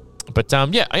 Weird. But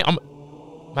yeah,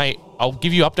 mate, I'll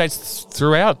give you updates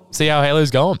throughout. See how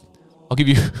Halo's going. I'll give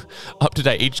you up to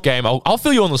date each game. I'll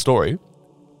fill you on the story,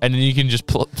 and then you can just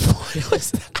pull.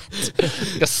 What's that?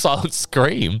 Like a silent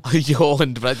scream. I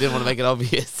yawned, but I didn't want to make it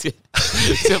obvious.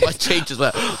 So my cheek just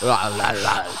went. That's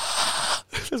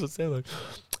what it sounds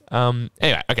like.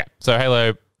 Anyway, okay. So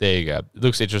Halo, there you go. It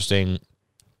looks interesting.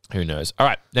 Who knows? All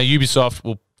right. Now Ubisoft.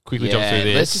 We'll quickly jump through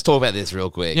this. Let's just talk about this real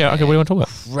quick. Yeah. Okay. What do you want to talk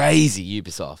about? Crazy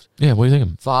Ubisoft. Yeah. What are you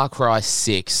thinking? Far Cry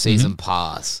 6 Season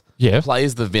Pass. Yeah.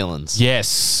 Plays the villains.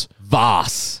 Yes.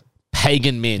 Vars.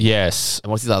 Pagan Min. Yes.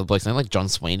 And what's his other bloke's name? Like John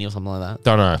Sweeney or something like that?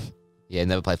 Don't know. Yeah,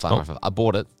 never played Far Cry 5. I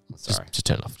bought it. Just, Sorry. just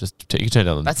turn it off. You can turn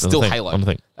it down. That's on the still thing, Halo. on the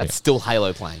thing. That's Yeah. still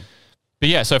Halo playing. But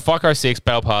yeah, so Far Cry 6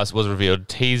 Battle Pass was revealed,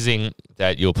 teasing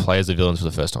that you'll play as the villains for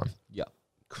the first time. Yeah.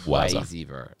 Wowza. Crazy,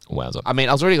 bro. Wowza. I mean,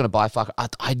 I was already going to buy Far Cry.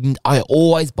 I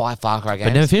always buy Far Cry games.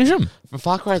 But never finish them. From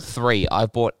Far Cry 3,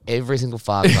 I've bought every single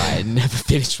Far Cry and never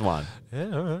finished one.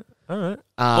 Yeah, all right.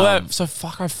 Well, so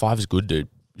Far Cry 5 is good, dude.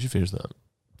 You should finish that.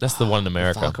 That's the one in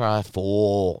America. Far Cry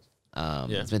 4, Yeah.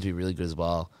 it's meant to be really good as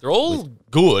well. They're all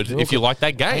good if you like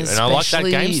that game. And I like that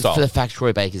game Especially style. for the fact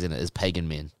Troy Baker's in it as Pagan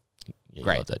Min. You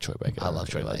great. love that Troy Baker. I love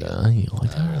Troy Baker. You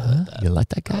like that? You like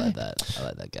that I guy? like that. I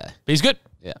like that guy. But he's good.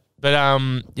 Yeah. But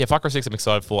yeah, Far Cry 6 I'm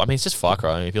excited for. I mean, it's just Far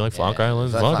Cry. If you like Far Cry,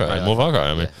 let's Like Far Far Cry. Cry, More like Far Cry.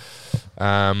 I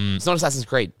mean, It's not Assassin's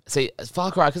Creed. See,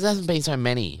 Far Cry, because there hasn't been so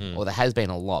many, Hmm. or there has been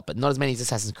a lot, but not as many as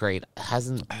Assassin's Creed,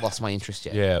 hasn't lost my interest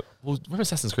yet. yeah. Well, remember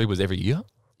Assassin's Creed was every year?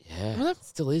 Yeah. It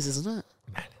still is, isn't it?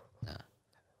 No.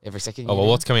 Every second Oh, year well,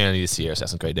 now? what's coming out this year,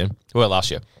 Assassin's Creed, then? Well,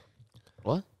 last year.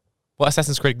 What? Well,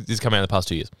 Assassin's Creed is coming out in the past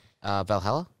 2 years.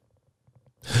 Valhalla?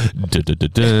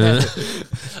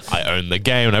 I owned the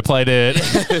game and I played it.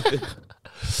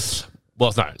 Well,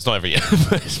 it's not every year.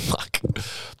 Fuck.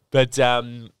 But,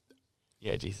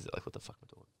 yeah, Jesus, like, what the fuck am I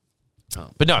doing?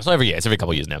 Oh. But no, it's not every year. It's every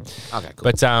couple of years now. Okay, cool.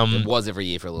 But, It was every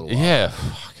year for a little while. yeah,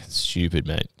 fucking stupid,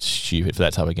 mate. Stupid for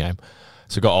that type of game.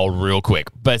 So it got old real quick.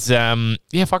 But,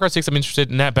 yeah, Far Cry 6, I'm interested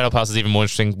in that. Battle Pass is even more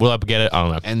interesting. Will I get it? I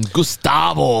don't know. And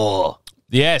Gustavo.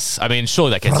 Yes, I mean,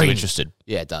 surely that gets you Ring. interested.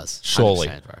 Yeah, it does. Surely.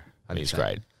 100%, bro. I mean, he's 100%.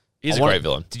 great. He's I a wanna- great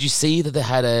villain. Did you see that they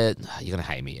had you're going to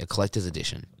hate me, a collector's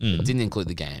edition? It didn't include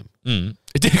the game. It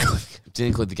did. It didn't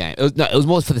include the game. It was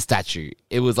more for the statue.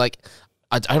 It was like,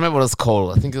 I don't remember what it was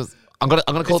called. I think it was, I'm gonna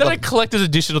call Is it that a collector's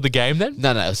edition of the game then?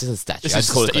 No, it was just a statue. It's I just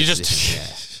just called it you collector's just- edition,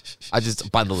 yeah. I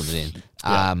just bundled it in.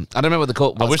 I don't remember what the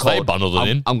call. I wish they called. bundled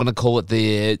it in. I'm gonna call it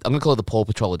the Paw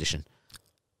Patrol edition.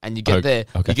 And you get Okay,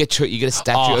 okay. you get a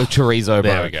statue of Chorizo,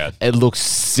 bro. there we go. It looks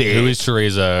sick. Who is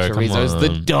Chorizo? Come Chorizo's the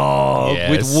on. dog Yes.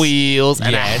 with wheels and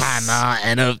Yes. a hammer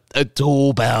and a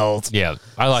tool belt. Yeah,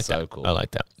 I like So that. cool. I like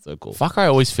that. So cool. Fuck, I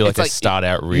always feel like It's they like- start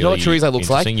out really. You know what Chorizo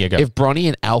looks like? interesting. Yeah, go. If Bronny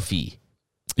and Alfie,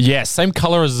 Yeah, same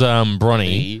color as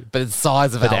Bronny, but it's the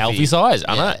size of but Alfie. Alfie size.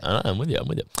 I Yeah. know. I'm with you.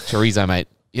 Chorizo, mate.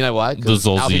 You know why? 'Cause The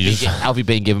Zolzies. Alfie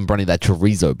being given Bronny that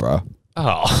chorizo, bro.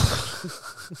 Oh,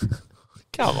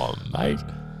 come on, mate.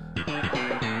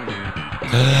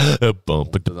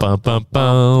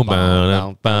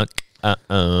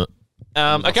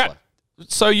 Okay.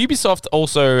 So Ubisoft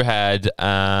also had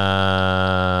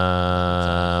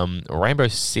Rainbow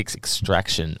Six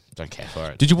Extraction. Don't care for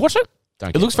it. Did you watch it? Don't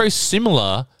It care looks for very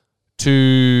similar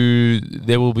to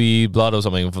There Will Be Blood or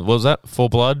something. What was that? For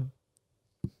Blood?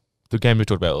 The game we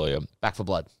talked about earlier. Back for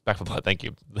Blood. Back for Blood. Thank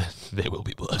you. There will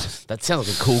be blood. That sounds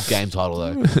like a cool game title,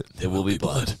 though. There will be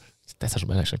blood. That's such a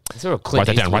bad, actually. It's sort of Clint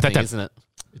Write that down, write that Eastwood down. thing, isn't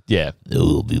it? Yeah. There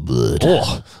will be blood.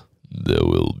 Oh, there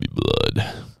will be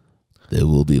blood. There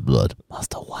will be blood.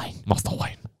 Master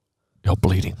Wayne. You're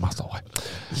bleeding, Master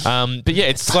Wayne. But yeah,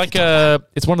 it's like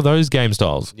it's one of those game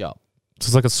styles. Yeah.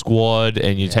 It's like a squad,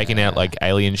 and you're taking out like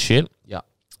alien shit, Yeah.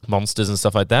 monsters and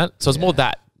stuff like that. So it's more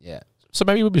that. Yeah. So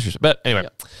maybe we'll be interested. But anyway,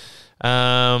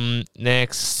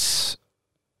 next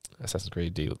Assassin's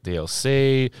Creed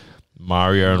DLC,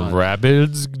 Mario and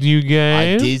Rabbids new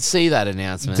game. I did see that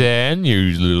announcement. Dan,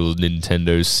 you little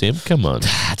Nintendo simp. Come on.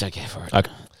 I don't care for it.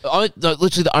 Okay.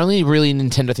 Literally, the only really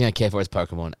Nintendo thing I care for is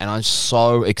Pokemon, and I'm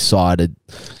so excited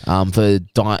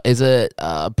for is it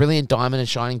Brilliant Diamond and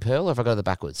Shining Pearl, or if I got it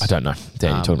backwards? I don't know.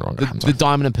 Dan, you're talking wrong. The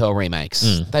Diamond and Pearl remakes.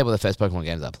 They were the first Pokemon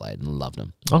games I played and loved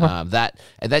them. Okay.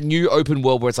 That new open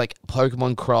world where it's like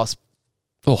Pokemon cross.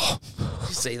 Oh,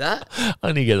 You see that? I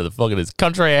need to get to the fucking this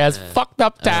country ass fucked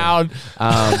up town.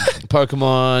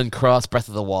 Pokemon cross Breath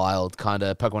of the Wild, kind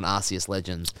of Pokemon Arceus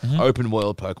Legends, open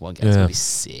world Pokemon games. It's gonna be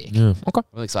sick. Yeah. Okay.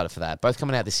 Really excited for that. Both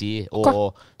coming out this year,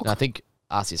 or no, I think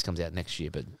Arceus comes out next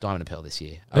year, but Diamond and Pearl this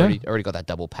year. I already got that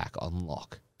double pack on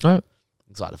lock. All right.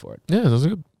 Excited for it. Yeah, that's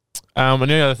good. And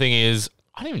the other thing is,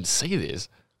 I didn't even see this.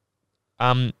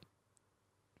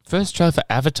 First trailer for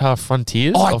Avatar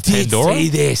Frontiers of Pandora.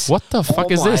 this. What the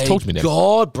fuck is this? Talk to me now.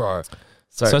 God, bro.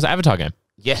 So it's an Avatar game.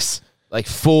 Yes, like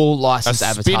full A licensed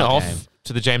Avatar spin-off game.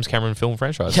 to the James Cameron film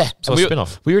franchise. Yeah, So a we,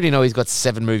 spin-off. we already know he's got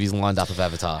 7 movies lined up of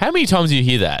Avatar. How many times do you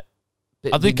hear that?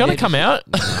 Are they going to come out?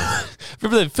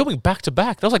 Remember, they're filming back to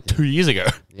back. That was like 2 years ago.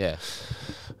 Yeah.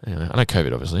 Anyway, I know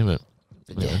COVID, obviously, but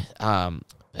Yeah.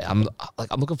 I'm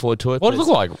looking forward to it. what does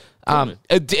it look like?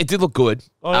 It did look good.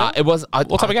 Oh, yeah? It was.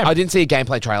 What type of game? I didn't see a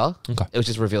gameplay trailer. Okay. It was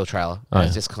just a reveal trailer. Oh, It was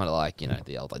yeah. just kind of like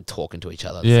the old like talking to each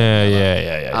other.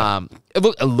 Yeah.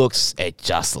 It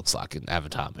just looks like an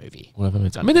Avatar movie. Whatever it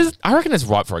means. I mean, I reckon it's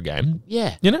ripe for a game.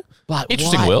 Yeah. You know? But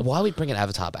Interesting why, world. why are we bringing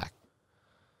Avatar back?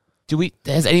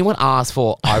 Has anyone asked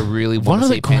for? I really One want of to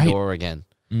the see great- Pandora again.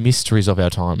 Mysteries of our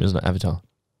time, isn't it? Avatar.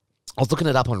 I was looking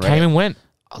it up on Reddit. Came and went.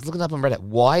 I was looking up on Reddit.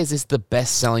 Why is this the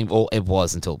best selling? Or it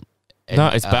was until. No,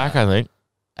 it's back, I think.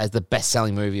 As the best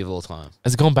selling movie of all time.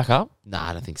 Has it gone back up? Nah,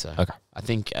 I don't think so. Okay. I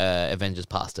think Avengers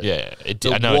passed it. Yeah, it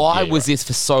So did. I know. why yeah, was this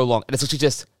for so long? And it's actually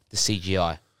just the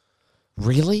CGI.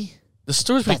 Really? the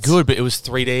story's pretty good, but it was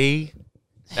 3D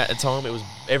at the time.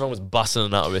 Everyone was busting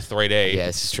it up with 3D. Yeah,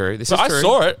 this is true. So I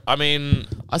saw it. I mean,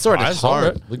 I saw it I at saw home.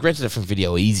 it. We rented it from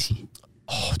Video Easy.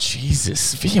 oh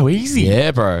Jesus, Video Easy.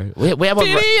 Yeah, bro. We have one.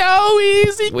 Video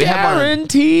Easy We have one-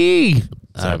 guarantee.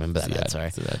 I don't remember that. Yeah, Sorry.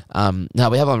 it's that. No,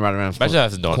 we have one right around. Imagine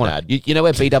that's not corner. bad. You know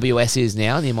where BWS is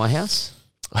now near my house?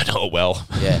 I know it well.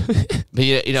 Yeah, but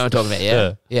you know what I'm talking about.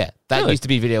 Yeah, yeah. That Really? used to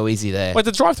be Video Easy there. Wait,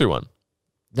 the drive-through one.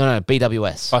 No,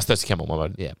 BWS. Oh, it's Thirsty Camel, my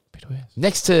bad. Yeah, BWS.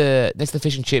 next to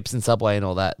fish and chips and Subway and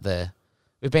all that. There,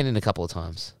 we've been in a couple of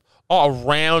times. Oh,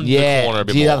 around Yeah, the corner a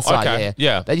bit the more. other side. Okay.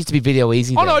 Yeah, that used to be Video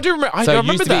Easy. Oh, no, there. I do remember. I So it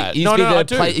remember used to be- that. it used No, to be no, the I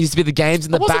do. It used to be the games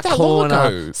in the It wasn't back that long corner,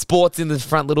 ago. sports in the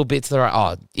front little bits. There,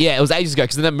 yeah, it was ages ago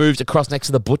because then it moved across next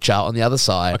to the butcher on the other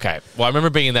side. Okay. Well, I remember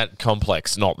being in that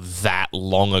complex not that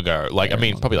long ago. Like, I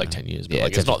mean, probably like 10 years, but Yeah,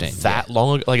 like, 10, it's not 15, that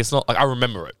long ago. Like, it's not, like, I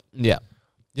remember it. Yeah,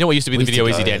 You know what used to be We the used to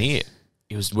Video Easy go- down here?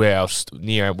 It was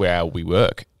near where we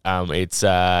work.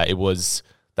 It was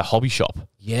the hobby shop.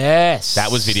 yes,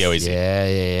 That was Video Easy.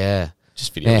 Yeah.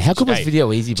 Just Video Yeah, Easy. how good was Hey,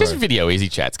 Video Easy, bro? Just Video Easy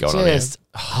chats going on Just,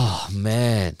 here. oh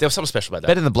man, There was something special about that.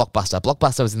 better than Blockbuster.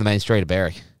 Blockbuster was in the main street of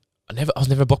Berwick. I was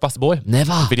never a Blockbuster boy.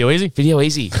 Never. Video Easy. Video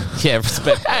Easy. Yeah,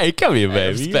 respect. Hey, come here,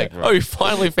 baby. respect, bro. Oh, we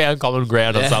finally found common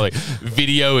ground on Yeah. something.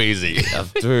 Video Easy.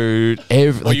 Dude,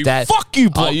 Fuck you,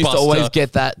 I used to always Blockbuster.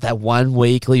 get that 1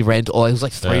 weekly rental. Or it was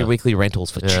like 3 Yeah. weekly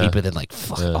rentals for Yeah. cheaper than like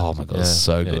fuck. Yeah. Oh my god, Yeah. it's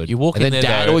so Yeah. good. You walk and in then there,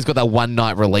 Dad though- always got that one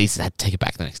night release and had to take it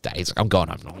back the next day. He's like, I'm going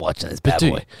home and I'm watching this bad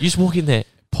Dude, boy. you just walk in there,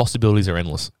 possibilities are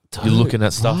endless. Dude, You're looking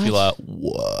at stuff, right? you're like,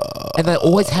 whoa. And they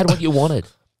always had what you wanted.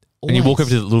 And you walk over Always.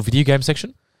 to the little video game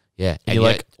section, yeah, and you're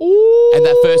like, ooh. And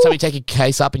that first time you take a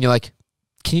case up and you're like,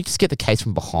 can you just get the case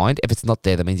from behind? If it's not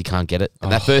there, that means you can't get it.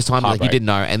 And that first time, like, you heartbreak. didn't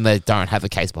know, and they don't have the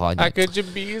case behind you. how could you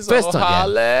be so First time,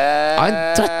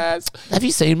 heartless? Have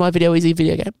you seen my Video Easy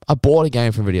video game? I bought a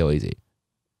game from Video Easy.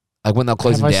 Like when they're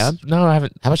closing down. No, I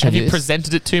haven't. How much have have you you-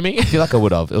 presented it to me? I feel like I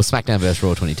would have. It was SmackDown vs.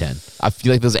 Raw 2010. I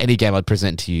feel like if there's any game I'd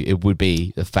present to you, it would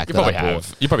be the fact You that probably I bought.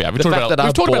 have. You probably have. We've The talked fact about, that I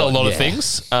we've talked about a bought, lot of yeah.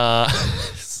 things.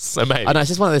 So maybe. I know, it's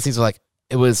just one of those things where like,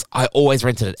 it was, I always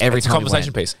rented it every It's a time we conversation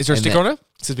went. piece. Is there a And sticker on it?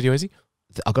 It says Video Easy?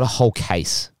 I got a whole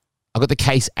case. I got the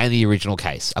case and the original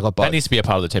case. I got both. That needs to be a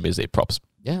part of the 10 minutes props.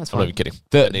 Yeah, that's I'm fine. not even kidding.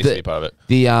 That needs to be part of it.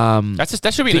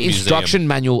 That should be in the a instruction museum.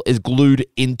 manual is glued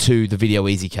into the Video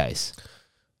Easy case.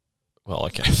 Well,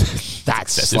 okay.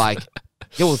 That's excessive. like,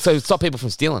 yeah, well, so stop people from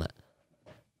stealing it.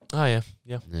 Oh, yeah.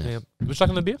 Would you like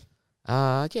another beer?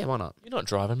 Yeah, why not? You're not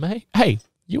driving, mate. Hey,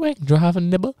 you ain't driving,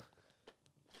 nibble.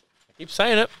 I keep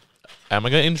saying it. Am I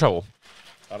going to get in trouble?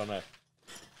 I don't know.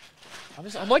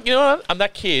 I'm like, you know what? I'm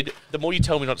that kid. The more you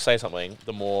tell me not to say something,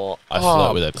 the more I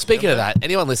flirt with it. Speaking of that,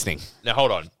 anyone listening? Now,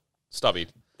 hold on. Stubby.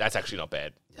 That's actually not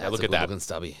bad. Now, look at that. Looking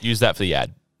stubby. Use that for the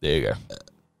ad. There you go.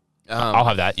 I'll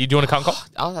have that. Do you want a cunt cop?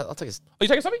 I'll take a. Oh, you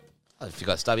take a stubby? If you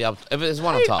got stubby, if there's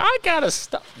one on top. I got a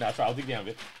stub. No, that's right. I'll dig down a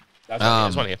bit.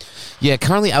 There's one here. Yeah,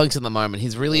 currently Alex at the moment,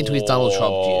 he's really into his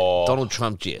Donald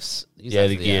Trump gifs. Use Yeah, that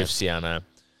the for gifs. Yeah, I know.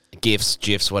 GIFs,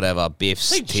 GIFs, whatever. Biffs,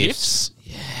 Say tiffs. GIFs?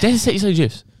 Yeah. You say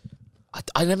GIFs.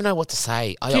 I never know what to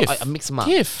say. I mix them up.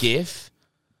 GIF.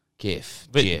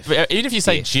 But GIF. even if you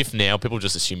say GIF. GIF now, people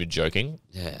just assume you're joking.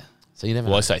 Yeah. So you never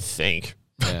Well, know. I say think.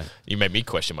 Yeah. You made me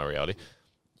question my reality.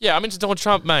 Yeah, I'm into Donald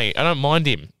Trump, mate. I don't mind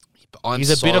him. I'm He's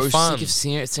a bit of fun. sick of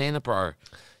seeing it, bro.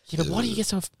 Yeah, but why do you get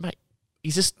so... Mate,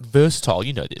 he's just versatile.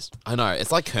 You know this. I know.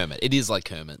 It's like Kermit. It is like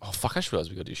Kermit. Oh, fuck. I just realised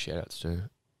we got to do shout-outs too.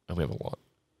 And we have a lot.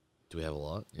 Do we have a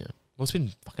lot? Yeah. Well, it's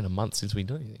been fucking a month since we've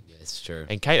done anything. Yeah, it's true.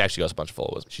 And Kate actually got us a bunch of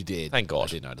followers. She did. Thank God. I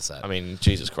did notice that. I mean,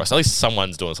 Jesus Christ. At least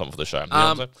someone's doing something for the show. You know what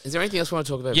I'm saying? Is there anything else you want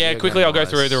to talk about? Yeah, video quickly I'll go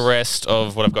game-wise? through the rest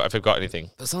of what I've got, if I've got anything.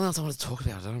 There's something else I want to talk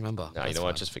about. I don't remember. No, you That's know what?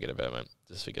 fine. Just forget about it, man.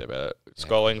 Just forget about it. Yeah.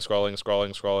 Scrolling.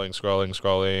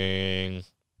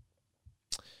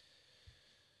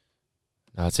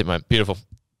 No, that's it, mate. Beautiful.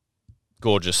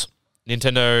 Gorgeous.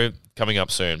 Nintendo coming up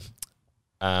soon.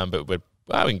 But we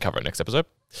can cover it next episode.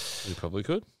 We probably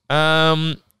could.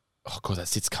 Oh, God, that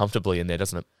sits comfortably in there,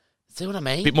 doesn't it? See what I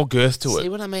mean? A bit more girth to See it.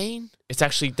 what I mean? It's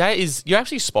actually, you're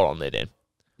actually spot on there, Dan.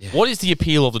 Yeah. What is the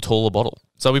appeal of the taller bottle?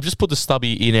 So we've just put the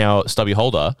stubby in our stubby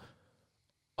holder.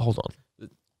 Hold on.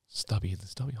 Stubby in the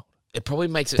stubby holder. It probably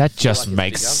makes it. That feel just like it's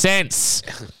makes bigger. sense.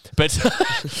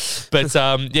 but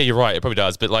yeah, you're right. It probably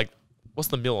does. But like, what's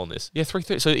the mil on this? Yeah,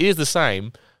 330. So it is the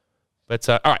same. But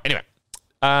all right. Anyway,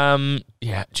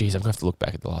 yeah. Geez, I'm gonna have to look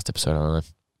back at the last episode. I don't know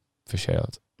for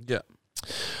shoutouts. Yeah.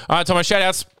 All right, Tomo,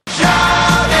 shoutouts.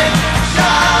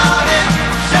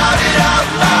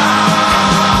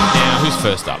 Now, who's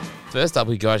first up? First up,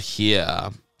 we got here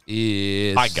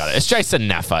is. I got it. It's Jason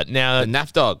Naffa. Now, The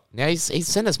Naf Dog. Now, he's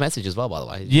sent us message as well, by the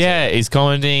way. yeah, he's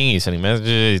commenting, he's sending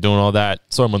messages, he's doing all that.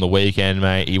 Saw him on the weekend,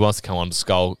 mate. He wants to come on to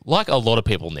Skull, like a lot of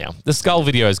people now. The Skull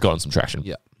video has gotten some traction.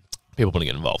 Yeah. People want to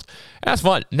get involved. And that's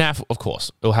fine. Naf, of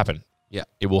course, it'll happen. Yeah.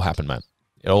 It will happen, mate.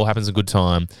 It all happens in good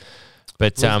time.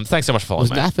 But thanks so much for following,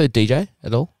 Was mate. Naf a DJ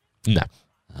at all? No.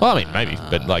 Well, I mean, maybe.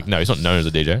 But, like, no, he's not known as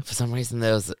a DJ. For some reason, I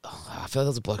feel like there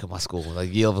was a bloke at my school,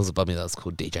 like year levels above me, that was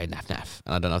called DJ Naf Naf.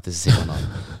 And I don't know if this is him or not.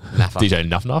 Naffa. DJ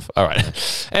Nuff Nuff. All right.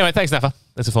 Anyway, thanks, Naffa.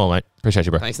 Thanks for following, mate. Appreciate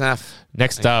you, bro. Thanks, Naf.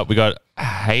 Next up, we got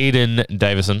Hayden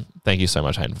Davison. Thank you so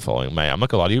much, Hayden, for following, mate. I'm not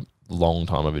going to lie to you. Long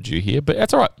time overdue here, but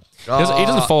that's all right. He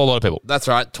doesn't follow a lot of people. That's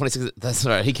right. 26. That's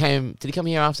right. Did he come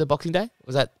here after Boxing Day?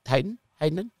 Was that Hayden?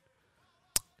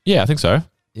 Yeah, I think so.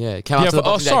 Yeah. He came after the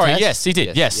Boxing Day sorry. test? Yes, he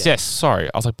did. Yes, yeah. yes. Sorry.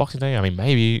 I was like, Boxing Day? I mean,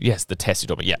 maybe. Yes, the test you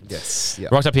told me. Yeah. Yes. Yeah.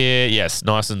 Rocked up here. Yes,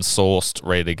 nice and sourced,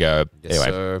 ready to go. Yes, anyway,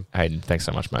 sir. Hayden, thanks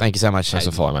so much, mate. Thank you so much. Thanks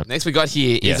for Hayden. following, mate. Next we got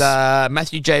here is Yes.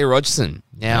 Matthew J. Rogerson.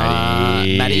 Now,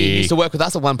 Matty. Matty used to work with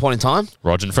us at one point in time.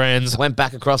 Roger and friends. Went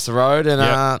back across the road, and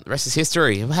Yep. the rest is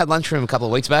history. We had lunch with him a couple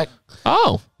of weeks back.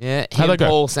 Oh. Yeah, How'd him, that go?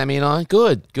 Paul, Sammy, and I.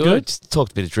 Good. Just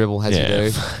talked a bit of dribble, as you Yeah.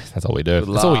 do. That's all we do.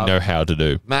 Good That's all we love. know how to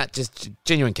do. Matt, just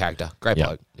genuine character. Great Yeah.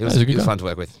 bloke. He That was, was a good guy. fun to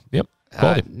work with. Yep.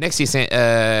 Quality. Next year,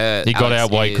 He got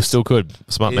out while he still could.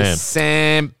 Smart man.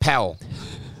 Sam Powell.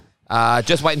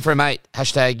 Just waiting for a mate.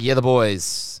 Hashtag yeah the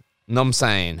boys. Nom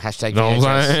saying. Hashtag No,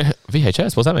 VHS.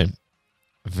 VHS. What's that mean?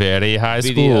 Very high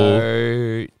school.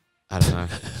 Video. I don't know.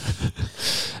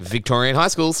 Victorian high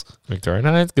schools. Victoria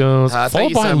Night Girls. Thank Followed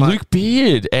you by so much. Luke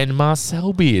Beard and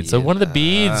Marcel Beard. So one of the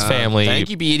Beards family. Thank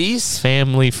you, Beardies.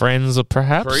 Family friends,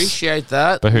 perhaps. Appreciate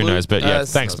that. But who knows? But yeah,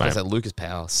 thanks, I was gonna mate. say Lucas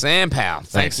Powell. Sam Powell.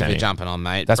 Thanks you Sammy. for jumping on,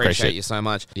 mate. That's great Appreciate shit. you so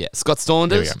much. Yeah. Scott There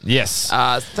we Saunders. go. Yes.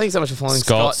 Thanks so much for following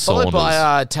Scott Scott. Followed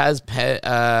by Saunders.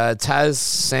 Taz,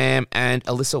 Sam, and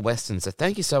Alyssa Weston. So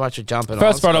thank you so much for jumping on.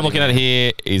 First spot I'm Scotty, looking at man.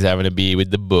 here is having a beer with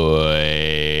the you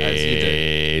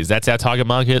boys. That's our target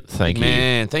market. Thank you.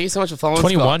 Man, thank you so much for following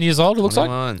 21 Scott. years old, it looks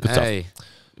 21. like. Good stuff. Hey,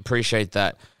 appreciate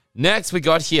that. Next, we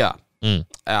got here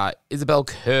Isabel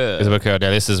Kerr. Isabel Kerr. Now,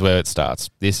 this is where it starts.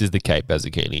 This is the Kate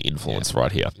Bazzucchini influence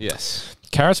right here. Yes.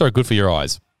 Carrots are good for your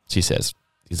eyes, she says.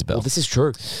 Isabel. Well, this is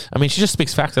true. I mean, she just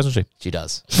speaks facts, doesn't she? She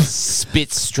does.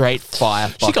 Spit straight fire.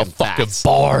 She got fucking facts.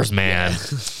 bars, man.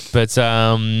 But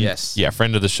Yes. yeah,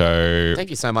 friend of the show. Thank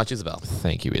you so much, Isabel.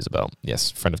 Thank you, Isabel.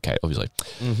 Yes, friend of Kate, obviously.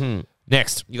 Mm-hmm.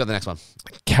 Next, You got the next one.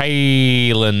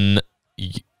 Kaylin.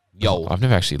 Yo. I've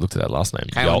never actually looked at that last name.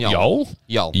 Kaylin Yol?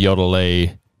 Yo.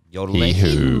 Yodelay.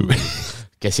 Yodeling.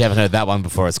 Guess you haven't heard that one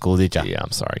before at school, did you? Yeah,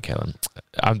 I'm sorry, Kaylin.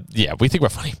 Yeah, we think we're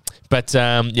funny. But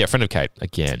yeah, friend of Kate,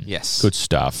 again. Yes. Good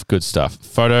stuff. Good stuff.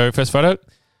 First photo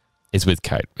is with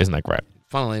Kate. Isn't that great?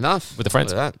 Funnily enough. With the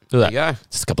friends. Look at that. Look There at you go.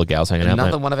 Just a couple of gals hanging out,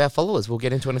 Another mate. one of our followers we'll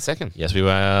get into in a second. Yes, we will.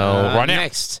 Right now.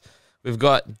 Next, we've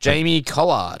got Jamie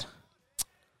Collard.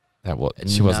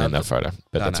 She wasn't in that photo,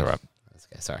 but that's all right.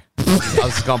 Okay, sorry. I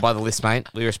was just going by the list, mate.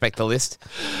 We respect the list.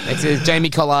 Next is Jamie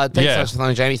Collard. Thanks so much for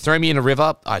following, Jamie. Throw me in a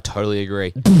river. I totally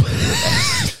agree.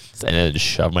 And then just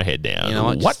shove my head down. You know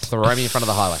what? Just throw me in front of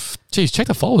the highway. Jeez, check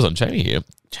the followers on Jamie here.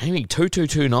 Jamie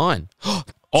 2229.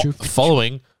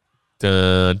 Following.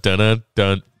 Dun, dun, dun,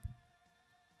 dun.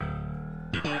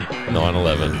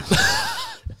 9/11.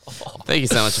 Thank you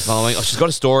so much for following. Oh, she's got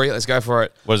a story. Let's go for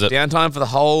it. What is it? Downtime for the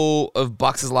whole of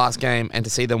Bucks' last game and to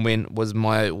see them win was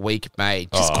my week,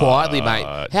 mate. Just quietly, mate.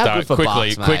 How good for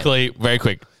Bucks, mate. Quickly, very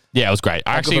quick. Yeah, it was great.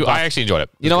 I actually enjoyed it.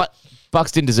 You know what?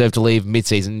 Bucks didn't deserve to leave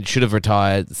mid-season. Should have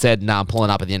retired. Said, nah, I'm pulling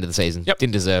up at the end of the season. Yep.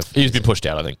 Didn't deserve. He's been pushed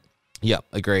out, I think. Yep,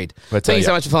 agreed. But, Thank you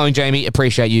so yeah. much for following, Jamie.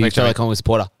 Appreciate you. Thanks, Fellow Jamie. Collingwood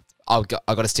supporter. I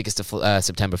got to stick us to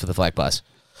September for the flag pass.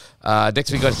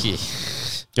 Next we got here.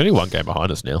 You're only one game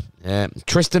behind us now.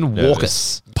 Tristan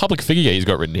Walkers. Public figure he's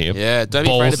got written here. Yeah, don't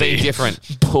be afraid of being different.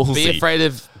 Ballsy. Be afraid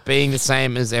of being the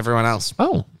same as everyone else.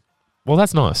 Oh, well,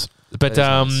 that's nice. But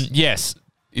That is nice. yes,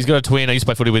 he's got a twin. I used to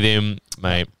play footy with him,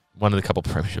 mate. One of the couple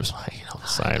of premierships. Mate, you know what I'm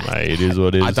saying, mate. It is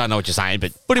what it is. I don't know what you're saying,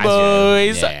 but Footy as you-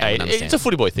 boys. Yeah, I Hey, wouldn't it's a understand.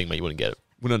 footy boy thing, mate. You wouldn't get it.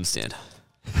 Wouldn't understand.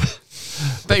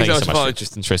 Thank Thank you so much for following,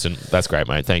 Tristan. Tristan, that's great,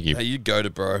 mate. Thank you. Hey, you go to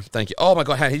bro. Thank you. Oh my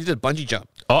god, hey, he did a bungee jump.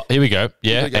 Oh, here we go.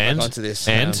 Yeah, gotta get back and onto this.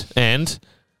 and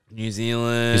New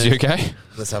Zealand. is he okay?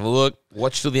 Let's have a look.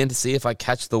 Watch till the end to see if I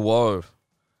catch the woe.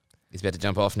 He's about to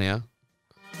jump off now.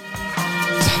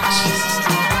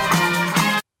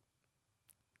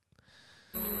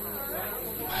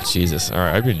 Jesus. All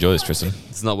right, I hope you enjoy this, Tristan.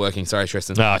 It's not working. Sorry,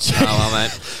 Tristan. Oh, Oh, well,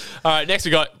 mate. All right, next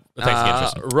we got. Thanks again,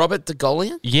 Tristan. Robert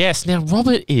DeGolian? Yes. Now,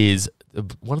 Robert is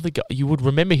one of the guys, you would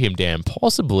remember him, Dan,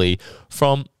 possibly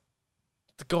from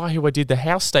the guy who I did the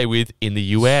house stay with in the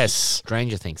US.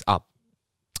 Stranger Things. Up.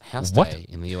 House What? Day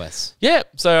in the US. Yeah.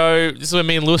 So this is where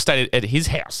me and Lewis stayed at his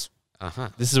house. Uh-huh.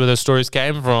 This is where those stories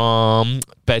came from.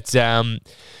 But yeah,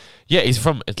 he's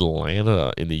from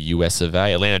Atlanta in the US of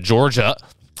A, Atlanta, Georgia.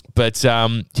 But yeah,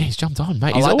 he's jumped on,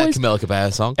 mate. I He's like always that Camila Cabello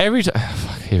song. every time.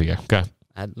 Here we go. Go.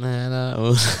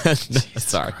 Atlanta.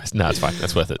 Sorry. No, it's fine.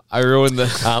 That's worth it. I ruined the...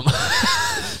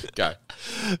 Go.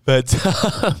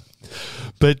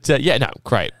 But yeah, no,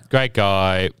 great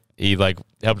guy. He like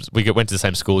helped. We went to the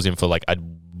same schools in for like a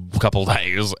couple of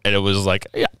days, and it was like,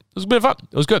 yeah, it was a bit of fun.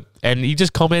 It was good, and he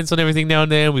just comments on everything now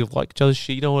and then. We like each other's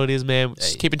shit. You know what it is, man.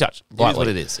 Just keep in touch. It is what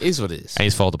it is. It is what it is. And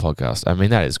he's followed the podcast. I mean,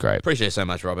 that is great. Appreciate it so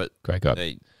much, Robert. Great guy. There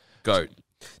you go.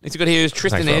 Next we got here is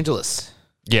Tristan Rob. Angelis.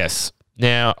 Yes.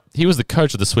 Now he was the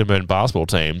coach of the Swinburne basketball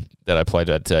team that I played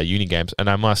at uni games, and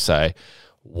I must say,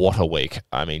 what a week!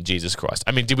 I mean, Jesus Christ!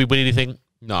 I mean, did we win anything?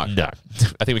 No. I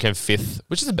think we came 5th,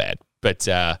 which isn't bad, but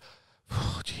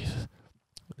oh, Jesus,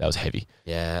 that was heavy.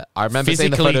 Yeah. I remember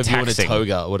seeing the Physically photo of you in a taxing.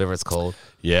 toga or whatever it's called.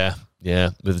 Yeah,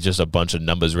 with just a bunch of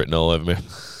numbers written all over me.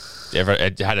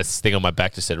 I had a thing on my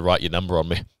back that said, "Write your number on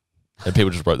me," and people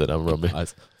just wrote that number on me. I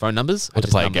Phone numbers? had to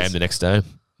play a game the next day.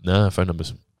 No phone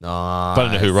numbers, No. but I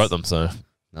don't know who wrote them, so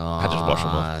I just watched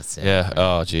them. All. Yeah.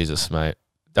 Oh Jesus, mate.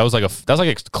 That was like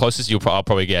the closest I'll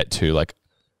probably get to like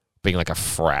being like a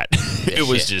frat. It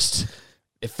was just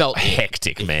It felt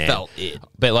hectic, man. Felt it.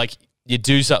 But like you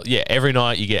do so, yeah. Every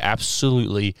night you get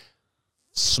absolutely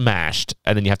smashed,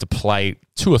 and then you have to play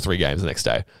 2 or 3 games the next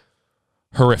day.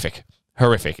 Horrific.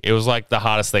 It was like the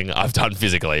hardest thing I've done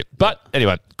physically. But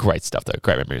anyway, great stuff though.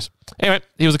 Great memories. Anyway,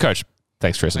 he was a coach.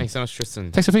 Thanks, Tristan. Thanks so much,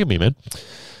 Tristan. Thanks for picking me, man.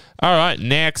 All right,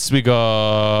 next we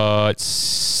got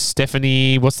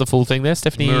Stephanie. What's the full thing there?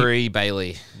 Stephanie Marie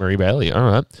Bailey. Bailey. All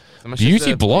right. So much Beauty just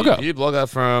a blogger. Beauty blogger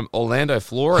from Orlando,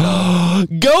 Florida.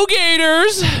 Go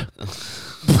Gators!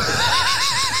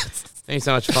 Thank you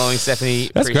so much for following, Stephanie.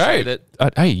 That's Appreciate great.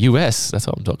 it. Hey, US. That's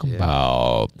what I'm talking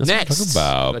about. That's Next. what I'm talking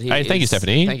about. What here Hey, thank you, is-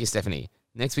 Stephanie. Thank you, Stephanie.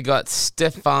 Next, we got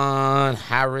Stefan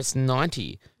Harris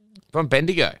 90 from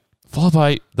Bendigo. Followed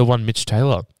by the one Mitch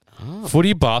Taylor.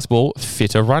 Footy, basketball,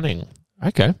 fitter running.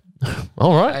 Okay.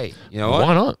 All right. Hey, you know what?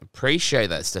 Why not? Appreciate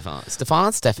that, Stefan.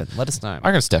 Stefan, let us know.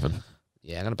 I got Stefan.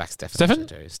 Yeah, I'm going to back Stefan. Stefan?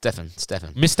 too. Stefan.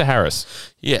 Mr.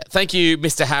 Harris. Yeah, thank you,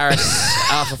 Mr. Harris,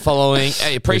 for following.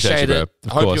 Hey, appreciate Appreciate you, it.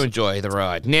 bro. Of Hope course. you enjoy the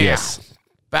ride. Now, Yes.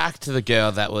 back to the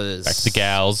girl that was Back to the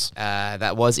gals.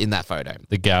 that was in that photo.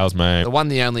 The gals, mate. The one,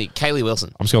 the only, Kaylee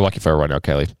Wilson. I'm just going to like your photo right now,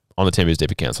 Kaylee. On the 10 Beers Deep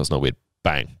account, so it's not weird.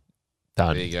 Bang.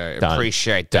 Done. There you go. Done.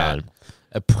 Appreciate Done. that.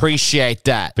 Appreciate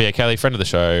that. But yeah, Kaylee, friend of the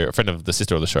show, friend of the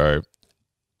sister of the show.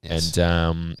 Yes.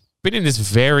 And been in this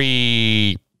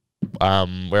very,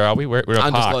 where are we? We're in a park.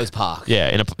 Undisclosed park.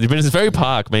 Yeah, you've been in this very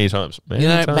park many times. You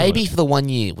know, maybe for the 1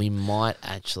 year, we might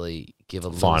actually give a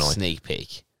little sneak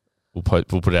peek. We'll put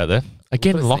it out there.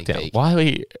 Again, put a sneak lockdown. peek. Why are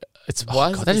we...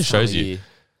 Why God, that just shows you.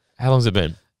 How long's it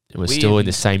been? We're still in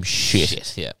the same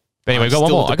shit. Yeah. But anyway, I'm I got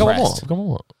one more. still I got one more. depressed. I got one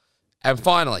more. And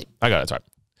finally. I got it. Sorry.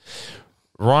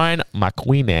 Ryan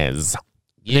Marquinez.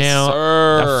 Yes, now,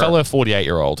 sir. a fellow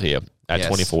 48-year-old here at Yes.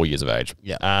 24 years of age.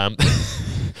 Yeah.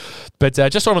 But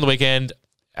just saw him on the weekend,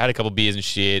 had a couple of beers and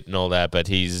shit and all that, but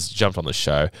he's jumped on the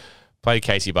show, played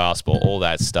Casey basketball, all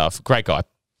that stuff. Great guy.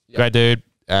 Yep. Great dude.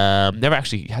 Never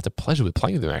actually had the pleasure with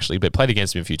playing with him, actually, but played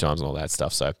against him a few times and all that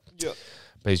stuff. So,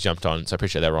 but he's jumped on, so I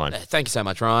appreciate that, Ryan. Thank you so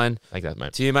much, Ryan. Thank you,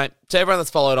 mate. To you, mate. To everyone that's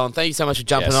followed on, thank you so much for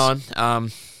jumping Yes.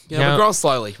 on. Now- we're growing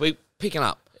slowly. We're picking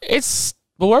up.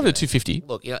 We're over the 250.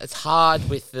 Look, it's hard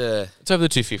with the... It's over the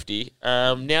 250.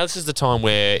 Now this is the time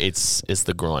where it's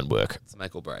the grind work. It's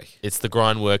make or break. It's the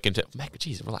grind work into...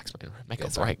 Jesus, relax, man. Make or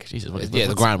break. Jesus,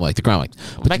 The grind work. The grind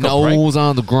work. Make or break. Nose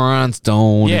on the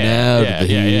grindstone and out of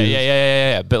the hill.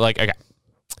 Yeah. But like, okay.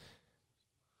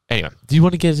 Anyway, do you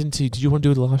want to get into... Did you want to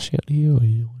do the last shout here? Or did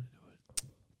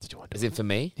you want to Is it for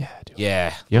me? Yeah.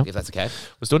 Yeah. Yeah. If that's okay.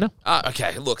 Let's do it now.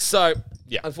 Okay, look, so...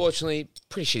 Yeah. Unfortunately,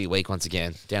 pretty shitty week once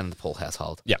again, down in the Paul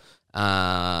household. Yeah.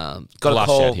 Got The a last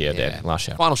call. shout here, Dan. Last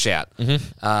shout. Final shout.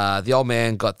 The old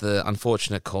man got the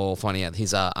unfortunate call finding out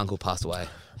his uncle passed away,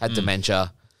 had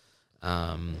dementia.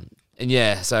 And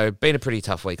yeah, so been a pretty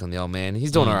tough week on the old man.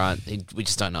 He's doing all right. We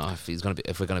just don't know if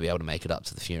we're gonna be able to make it up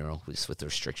to the funeral, just with the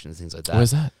restrictions, things like that.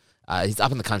 Where's that? He's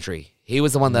up in the country. He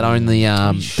was the one that owned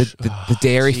the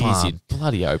dairy farm. You'd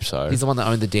bloody hope so. He's the one that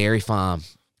owned the dairy farm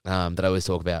that I always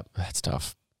talk about. That's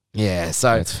tough. Yeah,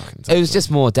 so That's fucking tough. it was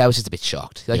just more. Dad was just a bit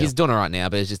shocked. Like Yeah. he's doing all right now,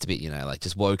 but it's just a bit, like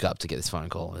just woke up to get this phone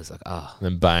call. It was like, oh. And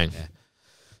then bang.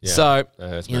 Yeah. So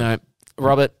Hurts, you man. know,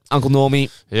 Robert, Uncle Normie.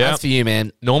 Yeah. That's for you,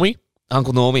 man. Normie?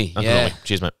 Uncle Normie. Uncle yeah. Normie.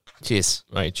 Cheers, mate. Cheers.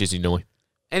 Right, cheers, you Normie.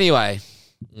 Anyway,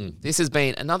 this has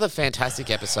been another fantastic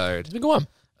episode It's been good one.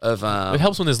 of. It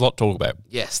helps when there's a lot to talk about.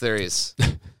 Yes, there is.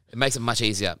 It makes it much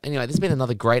easier. Anyway, this has been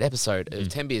another great episode of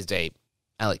 10 Beers Deep.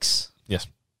 Alex. Yes.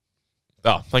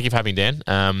 Oh, thank you for having Dan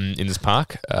in this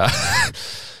park.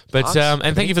 But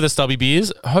and thank you for the stubby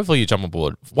beers. Hopefully you jump on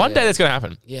board. One day that's going to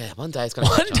happen. Yeah, one day it's going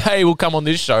to One day we'll come on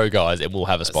this show, guys, and we'll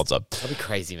have a sponsor. That'll be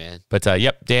crazy, man. But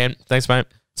yep, Dan, thanks, mate.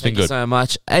 It's been Thank you good. so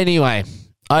much. Anyway,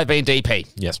 I've been DP,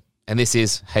 Yes. and this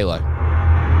is Halo.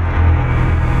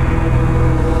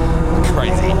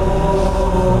 Crazy.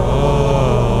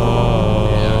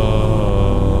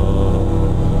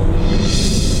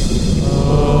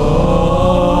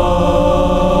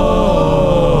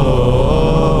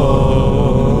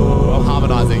 I'm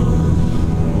harmonizing.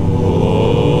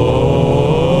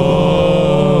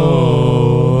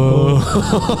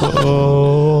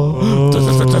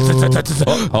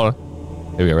 Hold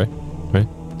on. Here we go, ready? Ready?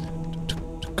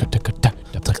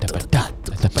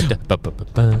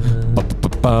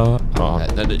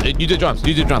 No, you do drums.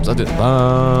 You do drums. I'll do it.